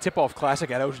PBA Tip-Off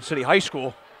Classic at Ocean City High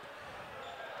School.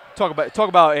 Talk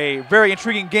about a very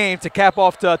intriguing game to cap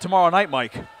off tomorrow night,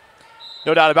 Mike.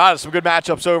 No doubt about it. Some good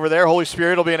matchups over there. Holy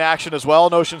Spirit will be in action as well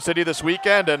in Ocean City this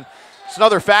weekend, and it's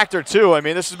another factor too. I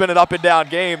mean, this has been an up-and-down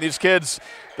game. These kids,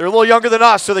 they're a little younger than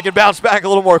us, so they can bounce back a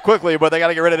little more quickly, but they got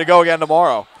to get ready to go again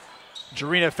tomorrow.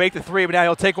 Jarena faked the 3, but now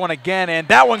he'll take one again, and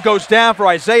that one goes down for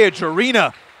Isaiah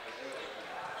Jarena.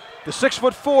 The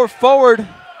 6'4" forward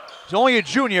is only a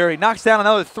junior. He knocks down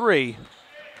another 3.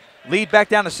 Lead back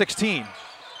down to 16.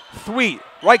 Thweet,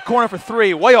 right corner for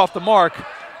 3, way off the mark.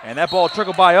 And that ball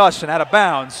trickled by us and out of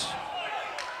bounds.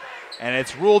 And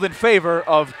it's ruled in favor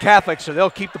of Catholic, so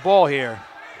they'll keep the ball here.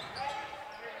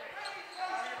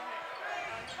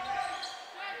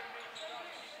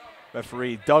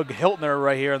 Referee Doug Hiltner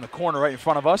right here in the corner right in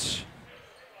front of us.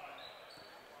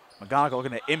 McGonigal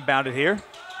looking to inbound it here.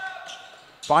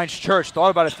 Finds Church, thought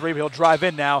about a three, but he'll drive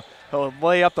in now. He'll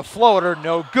lay up the floater,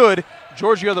 no good.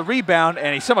 Giorgio the rebound,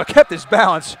 and he somehow kept his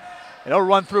balance. And he'll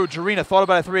run through. Jarena thought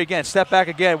about a three again, step back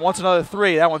again, wants another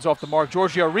three. That one's off the mark.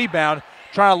 Giorgio rebound,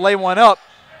 trying to lay one up,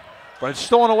 but it's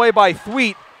stolen away by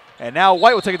Thweet. And now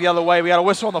White will take it the other way. We got a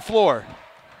whistle on the floor.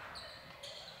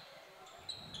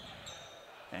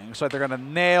 And it looks like they're going to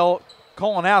nail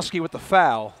Kolanowski with the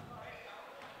foul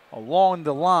along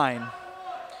the line.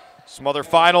 Some other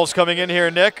finals coming in here,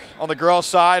 Nick. On the girls'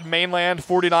 side, Mainland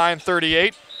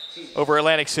 49-38 over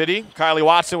Atlantic City. Kylie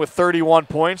Watson with 31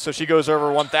 points, so she goes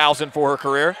over 1,000 for her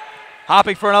career.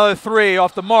 Hopping for another three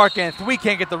off the mark, and Thweet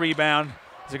can't get the rebound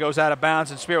as it goes out of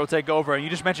bounds, and Spirit will take over. And you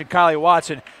just mentioned Kylie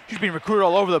Watson. She's being recruited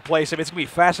all over the place. I mean, it's going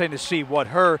to be fascinating to see what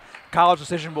her college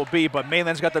decision will be, but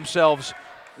Mainland's got themselves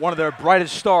one of their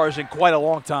brightest stars in quite a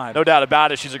long time. No doubt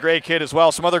about it. She's a great kid as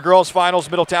well. Some other girls'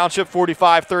 finals, Middle Township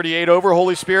 45-38 over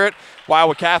Holy Spirit.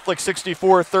 Wildwood Catholic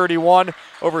 64-31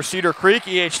 over Cedar Creek.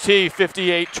 EHT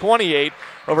 58-28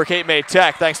 over Cape May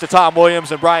Tech. Thanks to Tom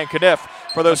Williams and Brian Kniff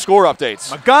for those score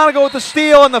updates. McGonigal with the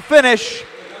steal and the finish.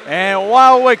 And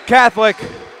Wildwood Catholic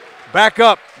back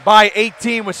up by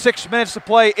 18 with 6 minutes to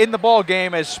play in the ball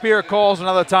game as Spirit calls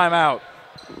another timeout.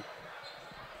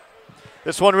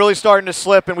 This one really starting to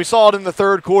slip, and we saw it in the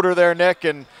third quarter there, Nick.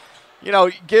 And, you know,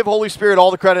 give Holy Spirit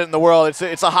all the credit in the world.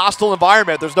 It's a hostile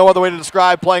environment. There's no other way to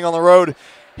describe playing on the road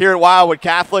here at Wildwood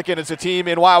Catholic, and it's a team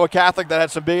in Wildwood Catholic that had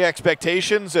some big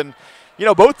expectations. And, you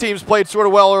know, both teams played sort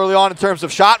of well early on in terms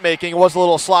of shot making. It was a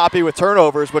little sloppy with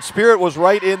turnovers, but Spirit was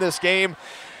right in this game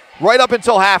right up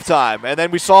until halftime. And then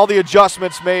we saw the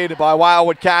adjustments made by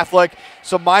Wildwood Catholic,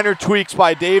 some minor tweaks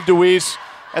by Dave DeWeese,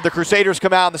 and the Crusaders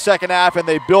come out in the second half and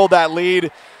they build that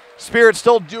lead. Spirit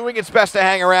still doing its best to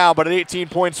hang around, but at 18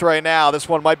 points right now, this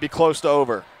one might be close to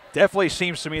over. Definitely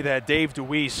seems to me that Dave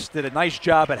DeWeese did a nice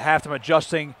job at halftime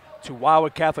adjusting to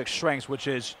Wildwood Catholic's strengths, which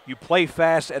is you play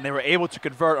fast, and they were able to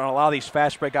convert on a lot of these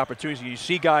fast break opportunities. You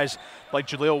see guys like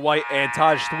Jaleel White and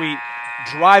Taj Thweet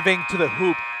driving to the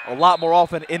hoop a lot more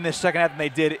often in this second half than they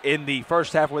did in the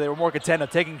first half, where they were more content of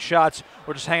taking shots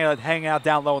or just hanging out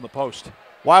down low in the post.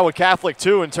 Wildwood Catholic,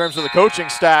 too, in terms of the coaching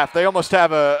staff, they almost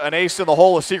have an ace in the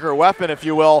hole, a secret weapon, if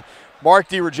you will. Mark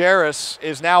DeRogeris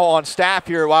is now on staff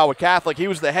here at Wildwood Catholic. He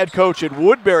was the head coach at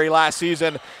Woodbury last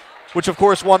season, which, of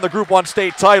course, won the Group 1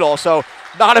 state title. So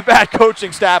not a bad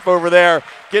coaching staff over there,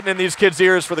 getting in these kids'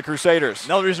 ears for the Crusaders.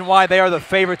 Another reason why they are the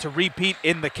favorite to repeat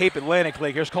in the Cape Atlantic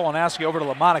League. Here's Kolanowski over to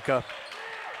LaMonica.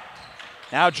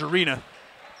 Now Jarena.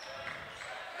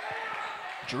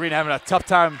 Jarena having a tough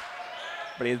time,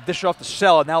 but he dished off the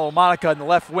cell. And now LaMonica in the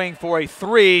left wing for a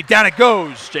three. Down it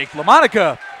goes. Jake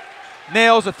LaMonica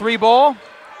nails a three ball,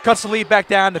 cuts the lead back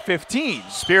down to 15.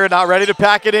 Spirit not ready to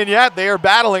pack it in yet. They are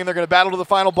battling. They're going to battle to the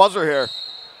final buzzer here.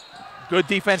 Good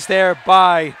defense there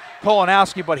by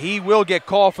Kolanowski, but he will get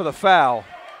called for the foul,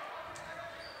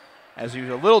 as he was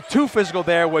a little too physical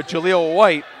there with Jaleel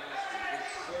White.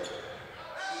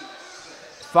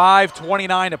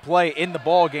 5:29 to play in the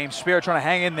ball game. Spirit trying to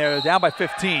hang in there. They're down by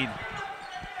 15.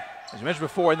 As I mentioned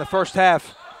before, in the first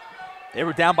half, they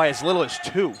were down by as little as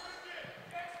 2.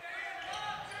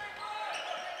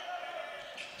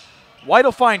 White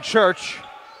will find Church,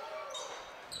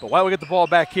 but White will get the ball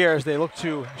back here as they look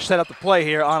to set up the play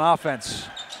here on offense.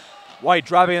 White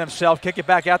driving it himself, kick it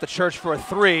back out to Church for a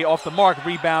three. Off the mark,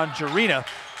 rebound Jarena,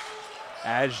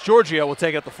 as Giorgio will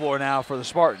take up the floor now for the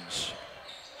Spartans.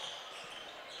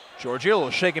 Giorgio, a little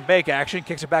shake and bake action,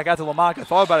 kicks it back out to LaMonica.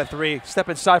 Thought about a three, step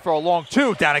inside for a long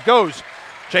two. Down it goes.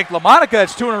 Jake LaMonica,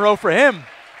 it's 2 in a row for him.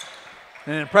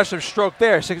 An impressive stroke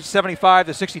there, 75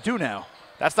 to 62 now.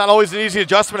 That's not always an easy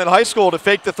adjustment in high school to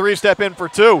fake the three, step in for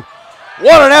 2.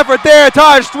 What an effort there.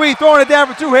 Taj Thweet throwing it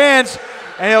down for 2 hands,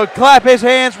 and he'll clap his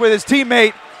hands with his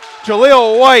teammate,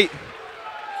 Jaleel White.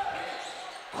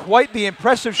 Quite the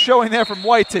impressive showing there from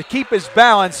White to keep his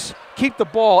balance, keep the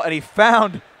ball, and he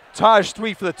found Taj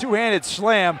Thweet for the 2-handed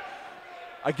slam.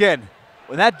 Again,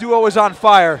 when that duo is on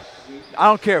fire, I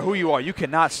don't care who you are, you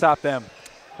cannot stop them.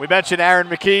 We mentioned Aaron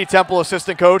McKee, Temple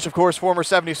assistant coach, of course, former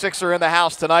 76er in the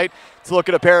house tonight to look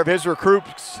at a pair of his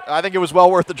recruits. I think it was well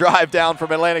worth the drive down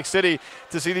from Atlantic City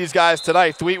to see these guys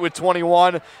tonight. Thweet with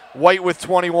 21, White with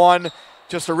 21.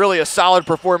 Just a solid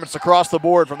performance across the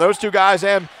board from those two guys,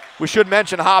 and we should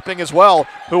mention Hopping as well,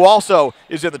 who also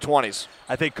is in the 20s.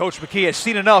 I think Coach McKee has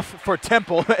seen enough for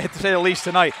Temple, to say the least,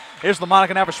 tonight. Here's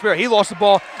LaMonica now for Spirit. He lost the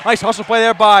ball. Nice hustle play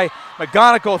there by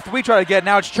McGonigal. Thweet trying to get it.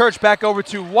 Now it's Church back over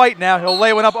to White now. He'll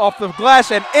lay one up off the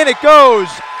glass, and in it goes.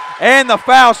 And the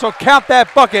foul, so count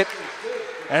that bucket.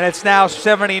 And it's now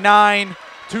 79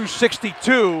 to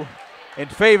 62 in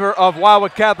favor of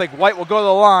Wildwood Catholic. White will go to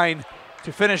the line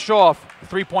to finish off the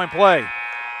three-point play.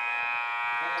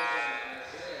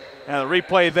 And the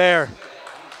replay there.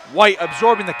 White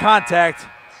absorbing the contact.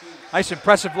 Nice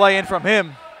impressive lay-in from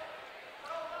him.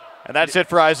 And that's it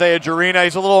for Isaiah Jarina.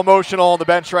 He's a little emotional on the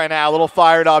bench right now, a little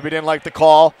fired up. He didn't like the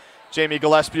call. Jamie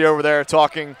Gillespie over there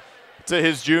talking to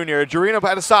his junior. Jarina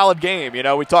had a solid game. You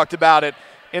know, we talked about it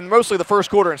in mostly the first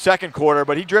quarter and second quarter,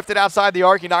 but he drifted outside the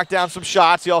arc. He knocked down some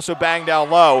shots. He also banged down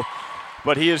low,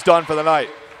 but he is done for the night.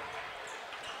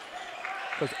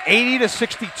 It was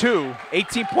 80-62,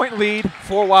 18-point lead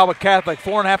for Wildwood Catholic,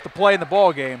 4.5 to play in the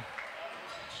ball game.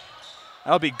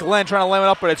 That'll be Glenn trying to limit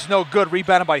up, but it's no good.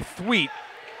 Rebounded by Thweet.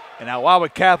 And now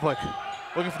Wildwood Catholic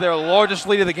looking for their largest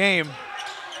lead of the game.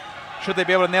 Should they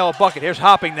be able to nail a bucket? Here's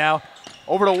Hopping now.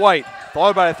 Over to White.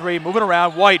 Followed by a three. Moving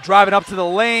around. White driving up to the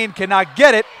lane. Cannot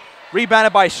get it.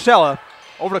 Rebounded by Sella.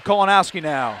 Over to Kolonowski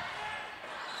now.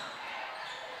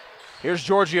 Here's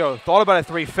Giorgio. Thought about a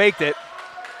three. Faked it.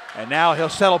 And now he'll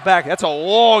settle back. That's a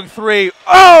long three.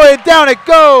 Oh, and down it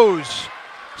goes.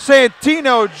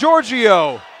 Santino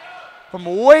Giorgio from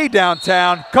way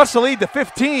downtown cuts the lead to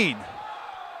 15.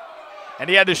 And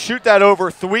he had to shoot that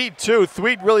over Thweet, too.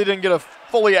 Thweet really didn't get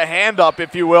fully a hand up,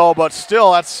 if you will, but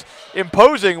still, that's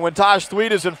imposing when Taj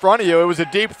Thweet is in front of you. It was a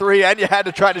deep three, and you had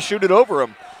to try to shoot it over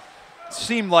him. It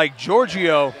seemed like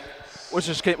Giorgio was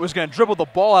going to dribble the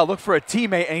ball out, look for a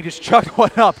teammate, and he just chucked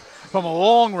one up from a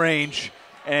long range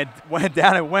and went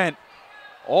down and went.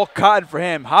 All cotton for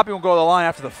him. Hopping will go to the line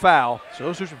after the foul. So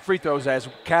those are some free throws as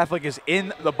Catholic is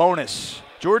in the bonus.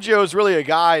 Giorgio is really a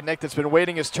guy, Nick, that's been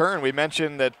waiting his turn. We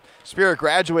mentioned that Spirit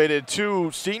graduated two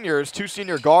senior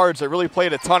guards that really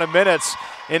played a ton of minutes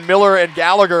in Miller and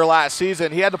Gallagher last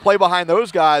season. He had to play behind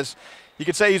those guys. You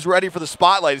could say he's ready for the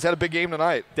spotlight. He's had a big game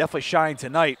tonight. Definitely shining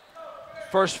tonight.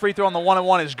 First free throw on the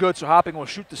 1-and-1 is good, so Hopping will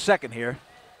shoot the second here.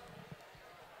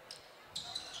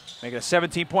 Make it a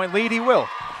 17-point lead, he will.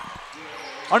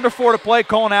 Under 4 to play,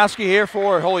 Kolonowski here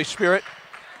for Holy Spirit.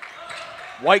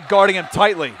 White guarding him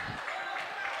tightly.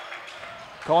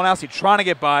 Kolonowski trying to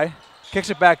get by. Kicks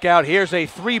it back out. Here's a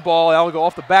three ball. That will go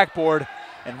off the backboard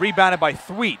and rebounded by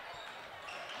Thweet.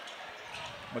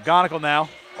 McGonigal now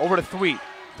over to Thweet.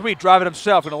 Thweet driving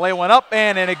himself. Going to lay one up,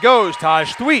 and it goes.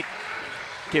 Taj Thweet.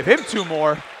 Give him two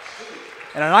more.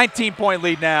 And a 19-point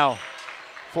lead now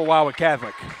for Wildwood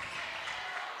Catholic.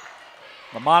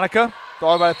 LaMonica,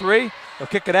 thought about a three. They'll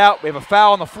kick it out. We have a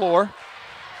foul on the floor.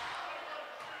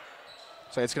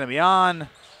 So it's going to be on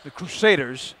the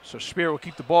Crusaders. So Spear will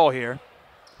keep the ball here.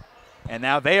 And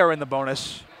now they are in the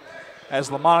bonus as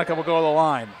LaMonica will go to the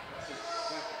line.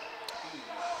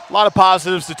 A lot of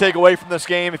positives to take away from this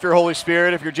game if you're Holy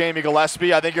Spirit, if you're Jamie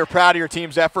Gillespie. I think you're proud of your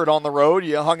team's effort on the road.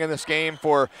 You hung in this game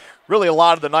for really a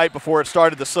lot of the night before it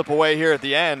started to slip away here at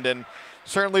the end. And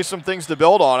certainly some things to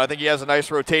build on. I think he has a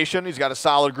nice rotation. He's got a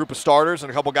solid group of starters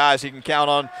and a couple guys he can count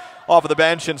on off of the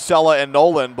bench in Sella and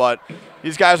Nolan. But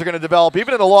these guys are going to develop,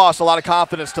 even in the loss, a lot of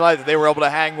confidence tonight that they were able to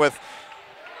hang with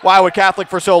Wildwood Catholic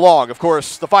for so long. Of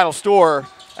course, the final score,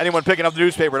 anyone picking up the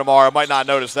newspaper tomorrow might not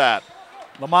notice that.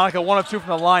 LaMonica 1 of 2 from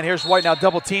the line. Here's White now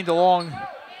double teamed along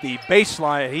the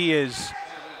baseline. He is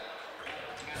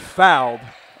fouled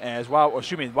as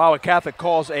Wildwood Catholic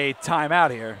calls a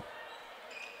timeout here.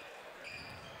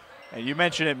 And you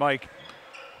mentioned it, Mike.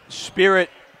 Spirit,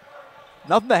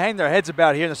 nothing to hang their heads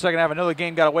about here in the second half. I know the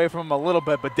game got away from them a little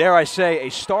bit, but dare I say,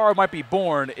 a star might be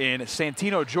born in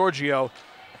Santino Giorgio,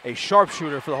 a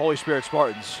sharpshooter for the Holy Spirit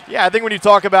Spartans. Yeah, I think when you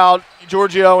talk about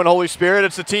Giorgio and Holy Spirit,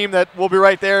 it's a team that will be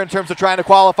right there in terms of trying to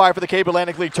qualify for the Cape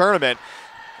Atlantic League tournament.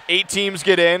 8 teams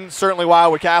get in. Certainly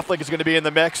Wildwood Catholic is going to be in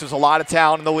the mix. There's a lot of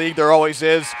talent in the league. There always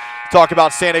is. Talk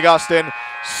about St. Augustine.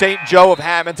 St. Joe of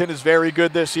Hamilton is very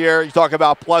good this year. You talk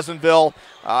about Pleasantville.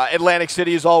 Atlantic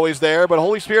City is always there. But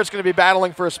Holy Spirit's going to be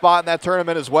battling for a spot in that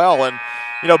tournament as well. And,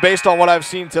 you know, based on what I've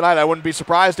seen tonight, I wouldn't be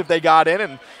surprised if they got in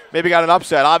and maybe got an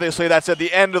upset. Obviously, that's at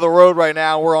the end of the road right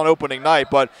now. We're on opening night.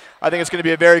 But I think it's going to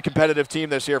be a very competitive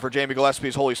team this year for Jamie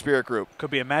Gillespie's Holy Spirit group.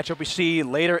 Could be a matchup we see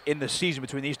later in the season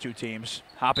between these two teams.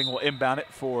 Hopping will inbound it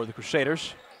for the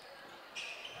Crusaders.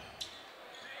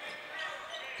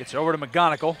 Gets over to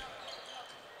McGonigal.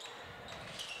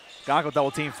 McGonigal double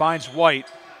team finds White.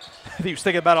 He was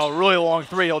thinking about a really long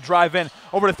three. He'll drive in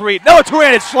over to three. No,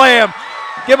 two-handed slam.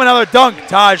 Give him another dunk.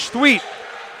 Taj Thweet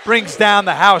brings down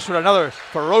the house with another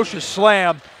ferocious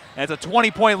slam. And it's a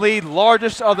 20-point lead,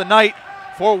 largest of the night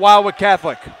for Wildwood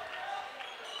Catholic.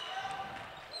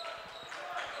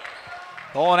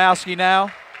 Kolonowski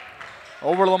now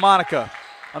over to LaMonica.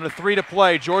 Under 3 to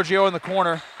play. Giorgio in the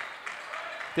corner.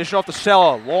 Dish off to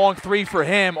Sella. Long three for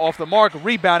him. Off the mark.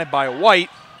 Rebounded by White.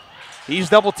 He's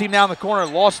double teamed down the corner.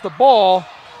 Lost the ball.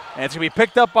 And it's going to be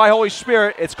picked up by Holy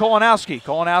Spirit. It's Kolonowski.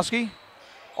 Kolonowski,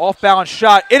 off-balance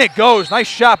shot. In it goes. Nice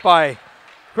shot by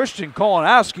Christian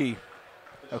Kolonowski.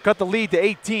 They'll cut the lead to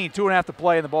 18, 2.5 to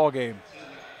play in the ball game.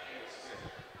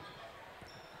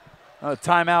 Another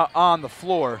timeout on the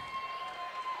floor.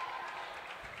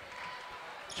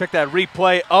 Check that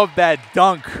replay of that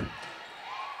dunk.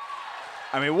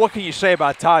 I mean, what can you say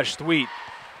about Taj Thweet?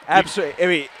 Absolutely. I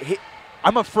mean,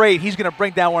 I'm afraid he's going to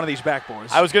bring down one of these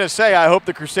backboards. I was going to say, I hope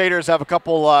the Crusaders have a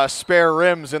couple spare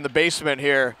rims in the basement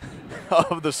here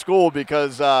of the school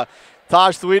because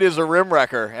Taj Thweet is a rim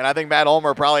wrecker, and I think Matt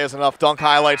Ulmer probably has enough dunk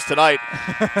highlights tonight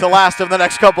to last him the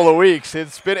next couple of weeks.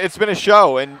 It's been a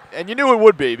show, and you knew it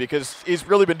would be because he's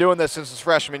really been doing this since his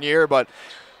freshman year. But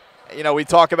you know, we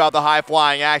talk about the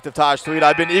high-flying act of Taj Thweet.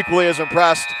 I've been equally as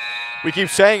impressed. We keep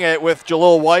saying it with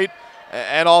Jalil White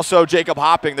and also Jacob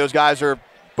Hopping. Those guys are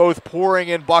both pouring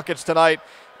in buckets tonight.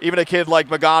 Even a kid like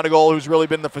McGonigal, who's really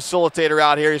been the facilitator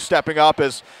out here, he's stepping up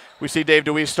as we see Dave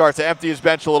DeWeese start to empty his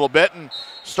bench a little bit and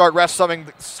starting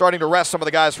to rest some of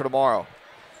the guys for tomorrow.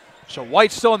 So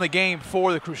White's still in the game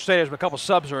for the Crusaders, but a couple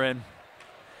subs are in.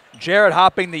 Jared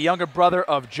Hopping, the younger brother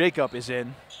of Jacob, is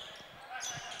in.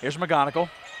 Here's McGonigal.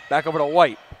 Back over to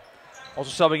White. Also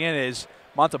subbing in is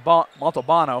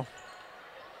Montalbano.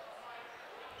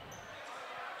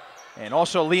 And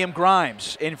also Liam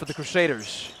Grimes in for the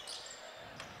Crusaders.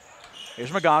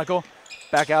 Here's McGonigal.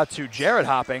 Back out to Jared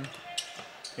Hopping.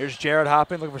 Here's Jared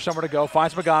Hopping looking for somewhere to go.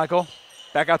 Finds McGonigal.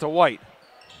 Back out to White.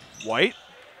 White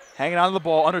hanging on to the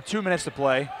ball. Under 2 minutes to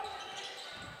play.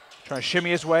 Trying to shimmy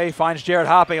his way. Finds Jared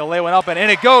Hopping. He'll lay one up, and in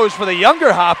it goes for the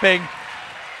younger Hopping.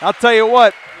 I'll tell you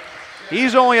what.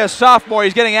 He's only a sophomore.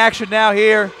 He's getting action now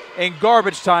here in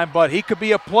garbage time, but he could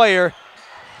be a player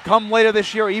come later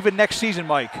this year or even next season,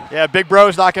 Mike. Yeah, big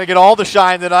bro's not going to get all the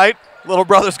shine tonight. Little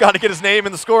brother's got to get his name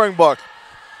in the scoring book.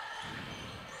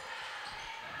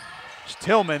 It's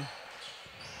Tillman.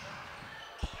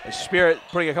 The Spirit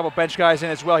putting a couple bench guys in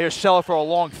as well. Here's Sella for a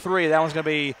long three. That one's going to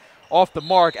be off the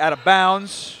mark, out of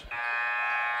bounds.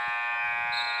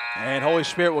 And Holy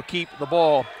Spirit will keep the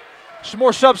ball. Some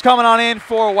more subs coming on in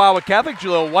for Wildwood Catholic.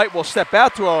 Jalil White will step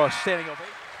out to a standing ovation.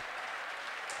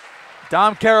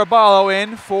 Dom Caraballo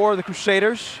in for the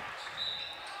Crusaders,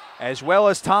 as well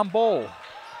as Tom Bowl.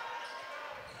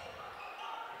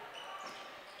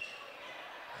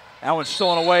 That one's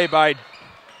stolen away by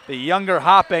the younger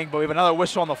Hopping, but we have another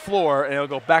whistle on the floor, and it'll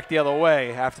go back the other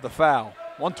way after the foul.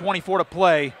 1:24 to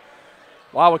play.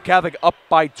 Wildwood Catholic up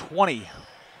by 20.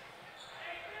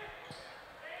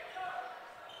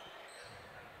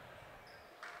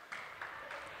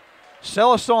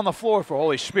 Sella still on the floor for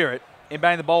Holy Spirit.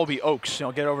 Inbounding the ball will be Oaks.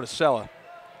 He'll get over to Sella.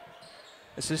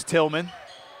 This is Tillman.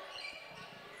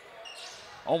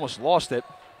 Almost lost it.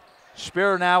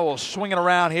 Spirit now will swing it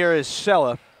around. Here is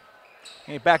Sella.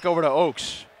 And back over to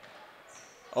Oaks.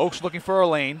 Oaks looking for a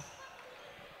lane.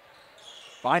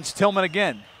 Finds Tillman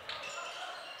again.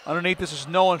 Underneath this is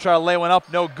Nolan trying to lay one up.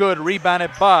 No good.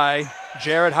 Rebounded by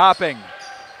Jared Hopping.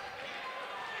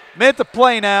 Minute to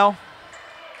play now.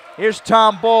 Here's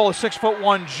Tom Bowl, a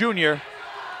 6'1" junior.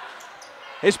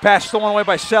 His pass stolen away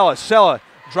by Sella. Sella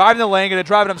driving the lane, going to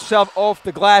drive it himself off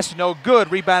the glass. No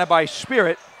good. Rebounded by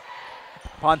Spirit.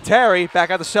 Ponteri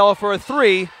back out to Sella for a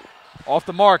three. Off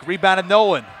the mark. Rebounded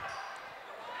Nolan.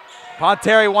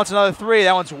 Ponteri wants another three.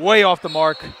 That one's way off the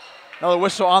mark. Another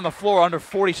whistle on the floor. Under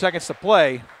 40 seconds to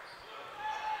play.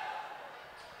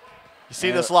 You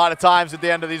see this a lot of times at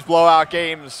the end of these blowout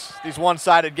games, these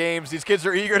one-sided games. These kids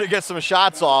are eager to get some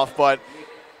shots off, but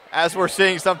as we're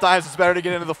seeing, sometimes it's better to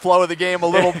get into the flow of the game a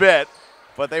little bit,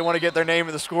 but they want to get their name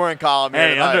in the scoring column here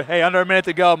tonight. Under a minute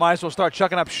to go. Might as well start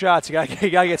chucking up shots. You got to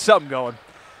get something going.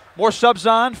 More subs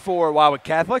on for Wildwood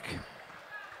Catholic.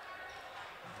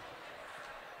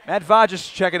 Matt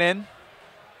Vajas checking in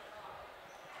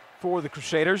for the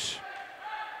Crusaders.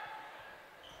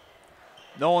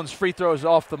 Nolan's free throw is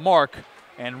off the mark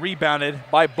and rebounded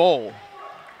by Bowl.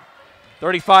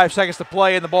 35 seconds to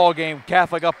play in the ball game.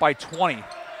 Catholic up by 20.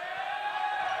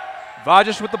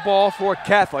 Vajas with the ball for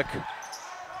Catholic.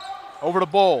 Over to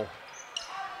Bowl.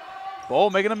 Bowl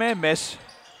making a man miss.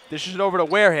 Dishes it over to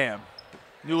Wareham.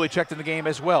 Newly checked in the game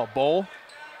as well. Bowl.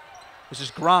 This is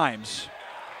Grimes.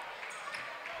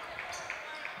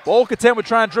 Bowl content with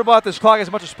trying to dribble out this clock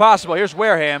as much as possible. Here's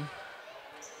Wareham.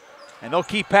 And they'll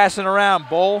keep passing around.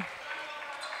 Bowl.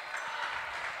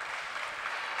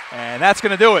 And that's going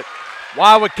to do it.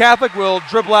 Wildwood Catholic will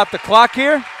dribble out the clock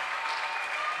here.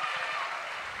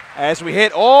 As we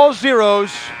hit all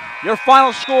zeros, your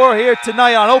final score here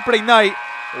tonight on opening night,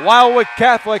 Wildwood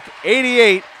Catholic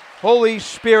 88, Holy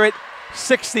Spirit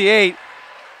 68.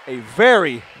 A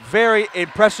very, very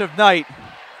impressive night,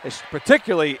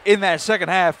 particularly in that second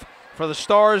half for the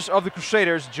stars of the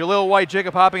Crusaders, Jaleel White,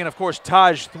 Jacob Hopping, and of course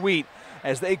Taj Thweet,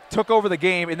 as they took over the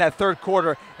game in that third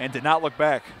quarter and did not look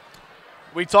back.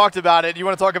 We talked about it. You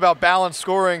want to talk about balanced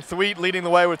scoring. Thweet leading the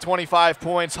way with 25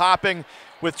 points, Hopping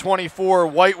with 24,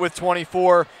 White with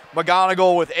 24,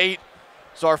 McGonigal with 8,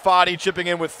 Zarfati chipping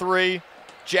in with 3,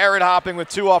 Jared Hopping with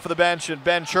 2 off of the bench, and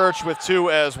Ben Church with 2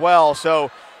 as well.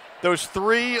 So those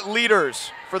 3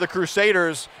 leaders for the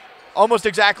Crusaders almost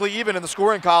exactly even in the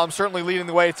scoring column, certainly leading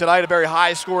the way tonight, a very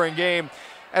high-scoring game.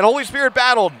 And Holy Spirit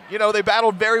battled. You know, they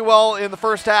battled very well in the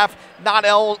first half, not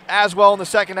as well in the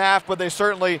second half, but they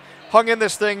certainly hung in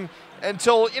this thing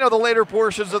until, you know, the later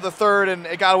portions of the third, and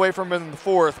it got away from them in the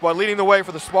fourth. But leading the way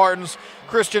for the Spartans,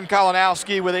 Christian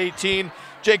Kalinowski with 18,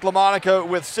 Jake LaMonica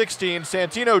with 16,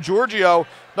 Santino Giorgio,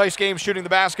 nice game shooting the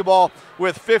basketball,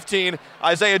 with 15,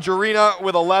 Isaiah Jarina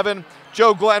with 11,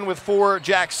 Joe Glenn with 4,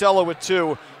 Jack Sella with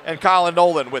 2, and Colin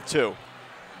Nolan with 2.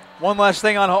 One last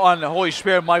thing on Holy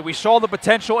Spirit, Mike. We saw the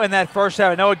potential in that first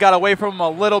half. I know it got away from them a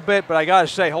little bit, but I got to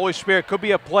say, Holy Spirit could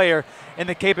be a player in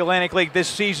the Cape Atlantic League this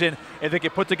season if they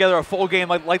could put together a full game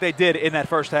like they did in that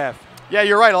first half. Yeah,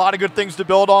 you're right. A lot of good things to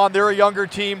build on. They're a younger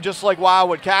team, just like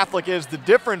Wildwood Catholic is. The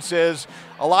difference is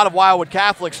a lot of Wildwood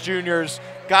Catholic's juniors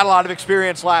got a lot of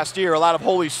experience last year. A lot of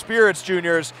Holy Spirit's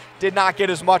juniors did not get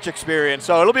as much experience.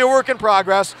 So it'll be a work in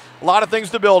progress. A lot of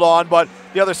things to build on, but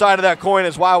the other side of that coin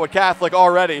is Wildwood Catholic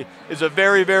already is a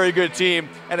very, very good team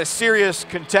and a serious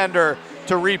contender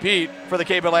to repeat for the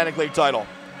Cape Atlantic League title.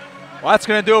 Well, that's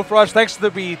going to do it for us. Thanks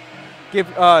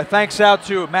out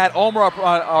to Matt Ulmer,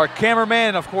 our cameraman,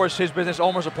 and of course his business,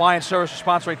 Ulmer's Appliance Service, for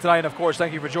sponsoring tonight. And of course,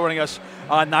 thank you for joining us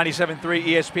on 97.3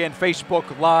 ESPN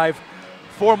Facebook Live.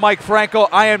 For Mike Franco,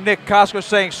 I am Nick Costco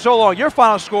saying so long. Your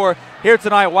final score here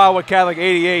tonight, Wildwood Catholic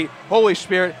 88, Holy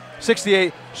Spirit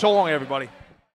 68. So long, everybody.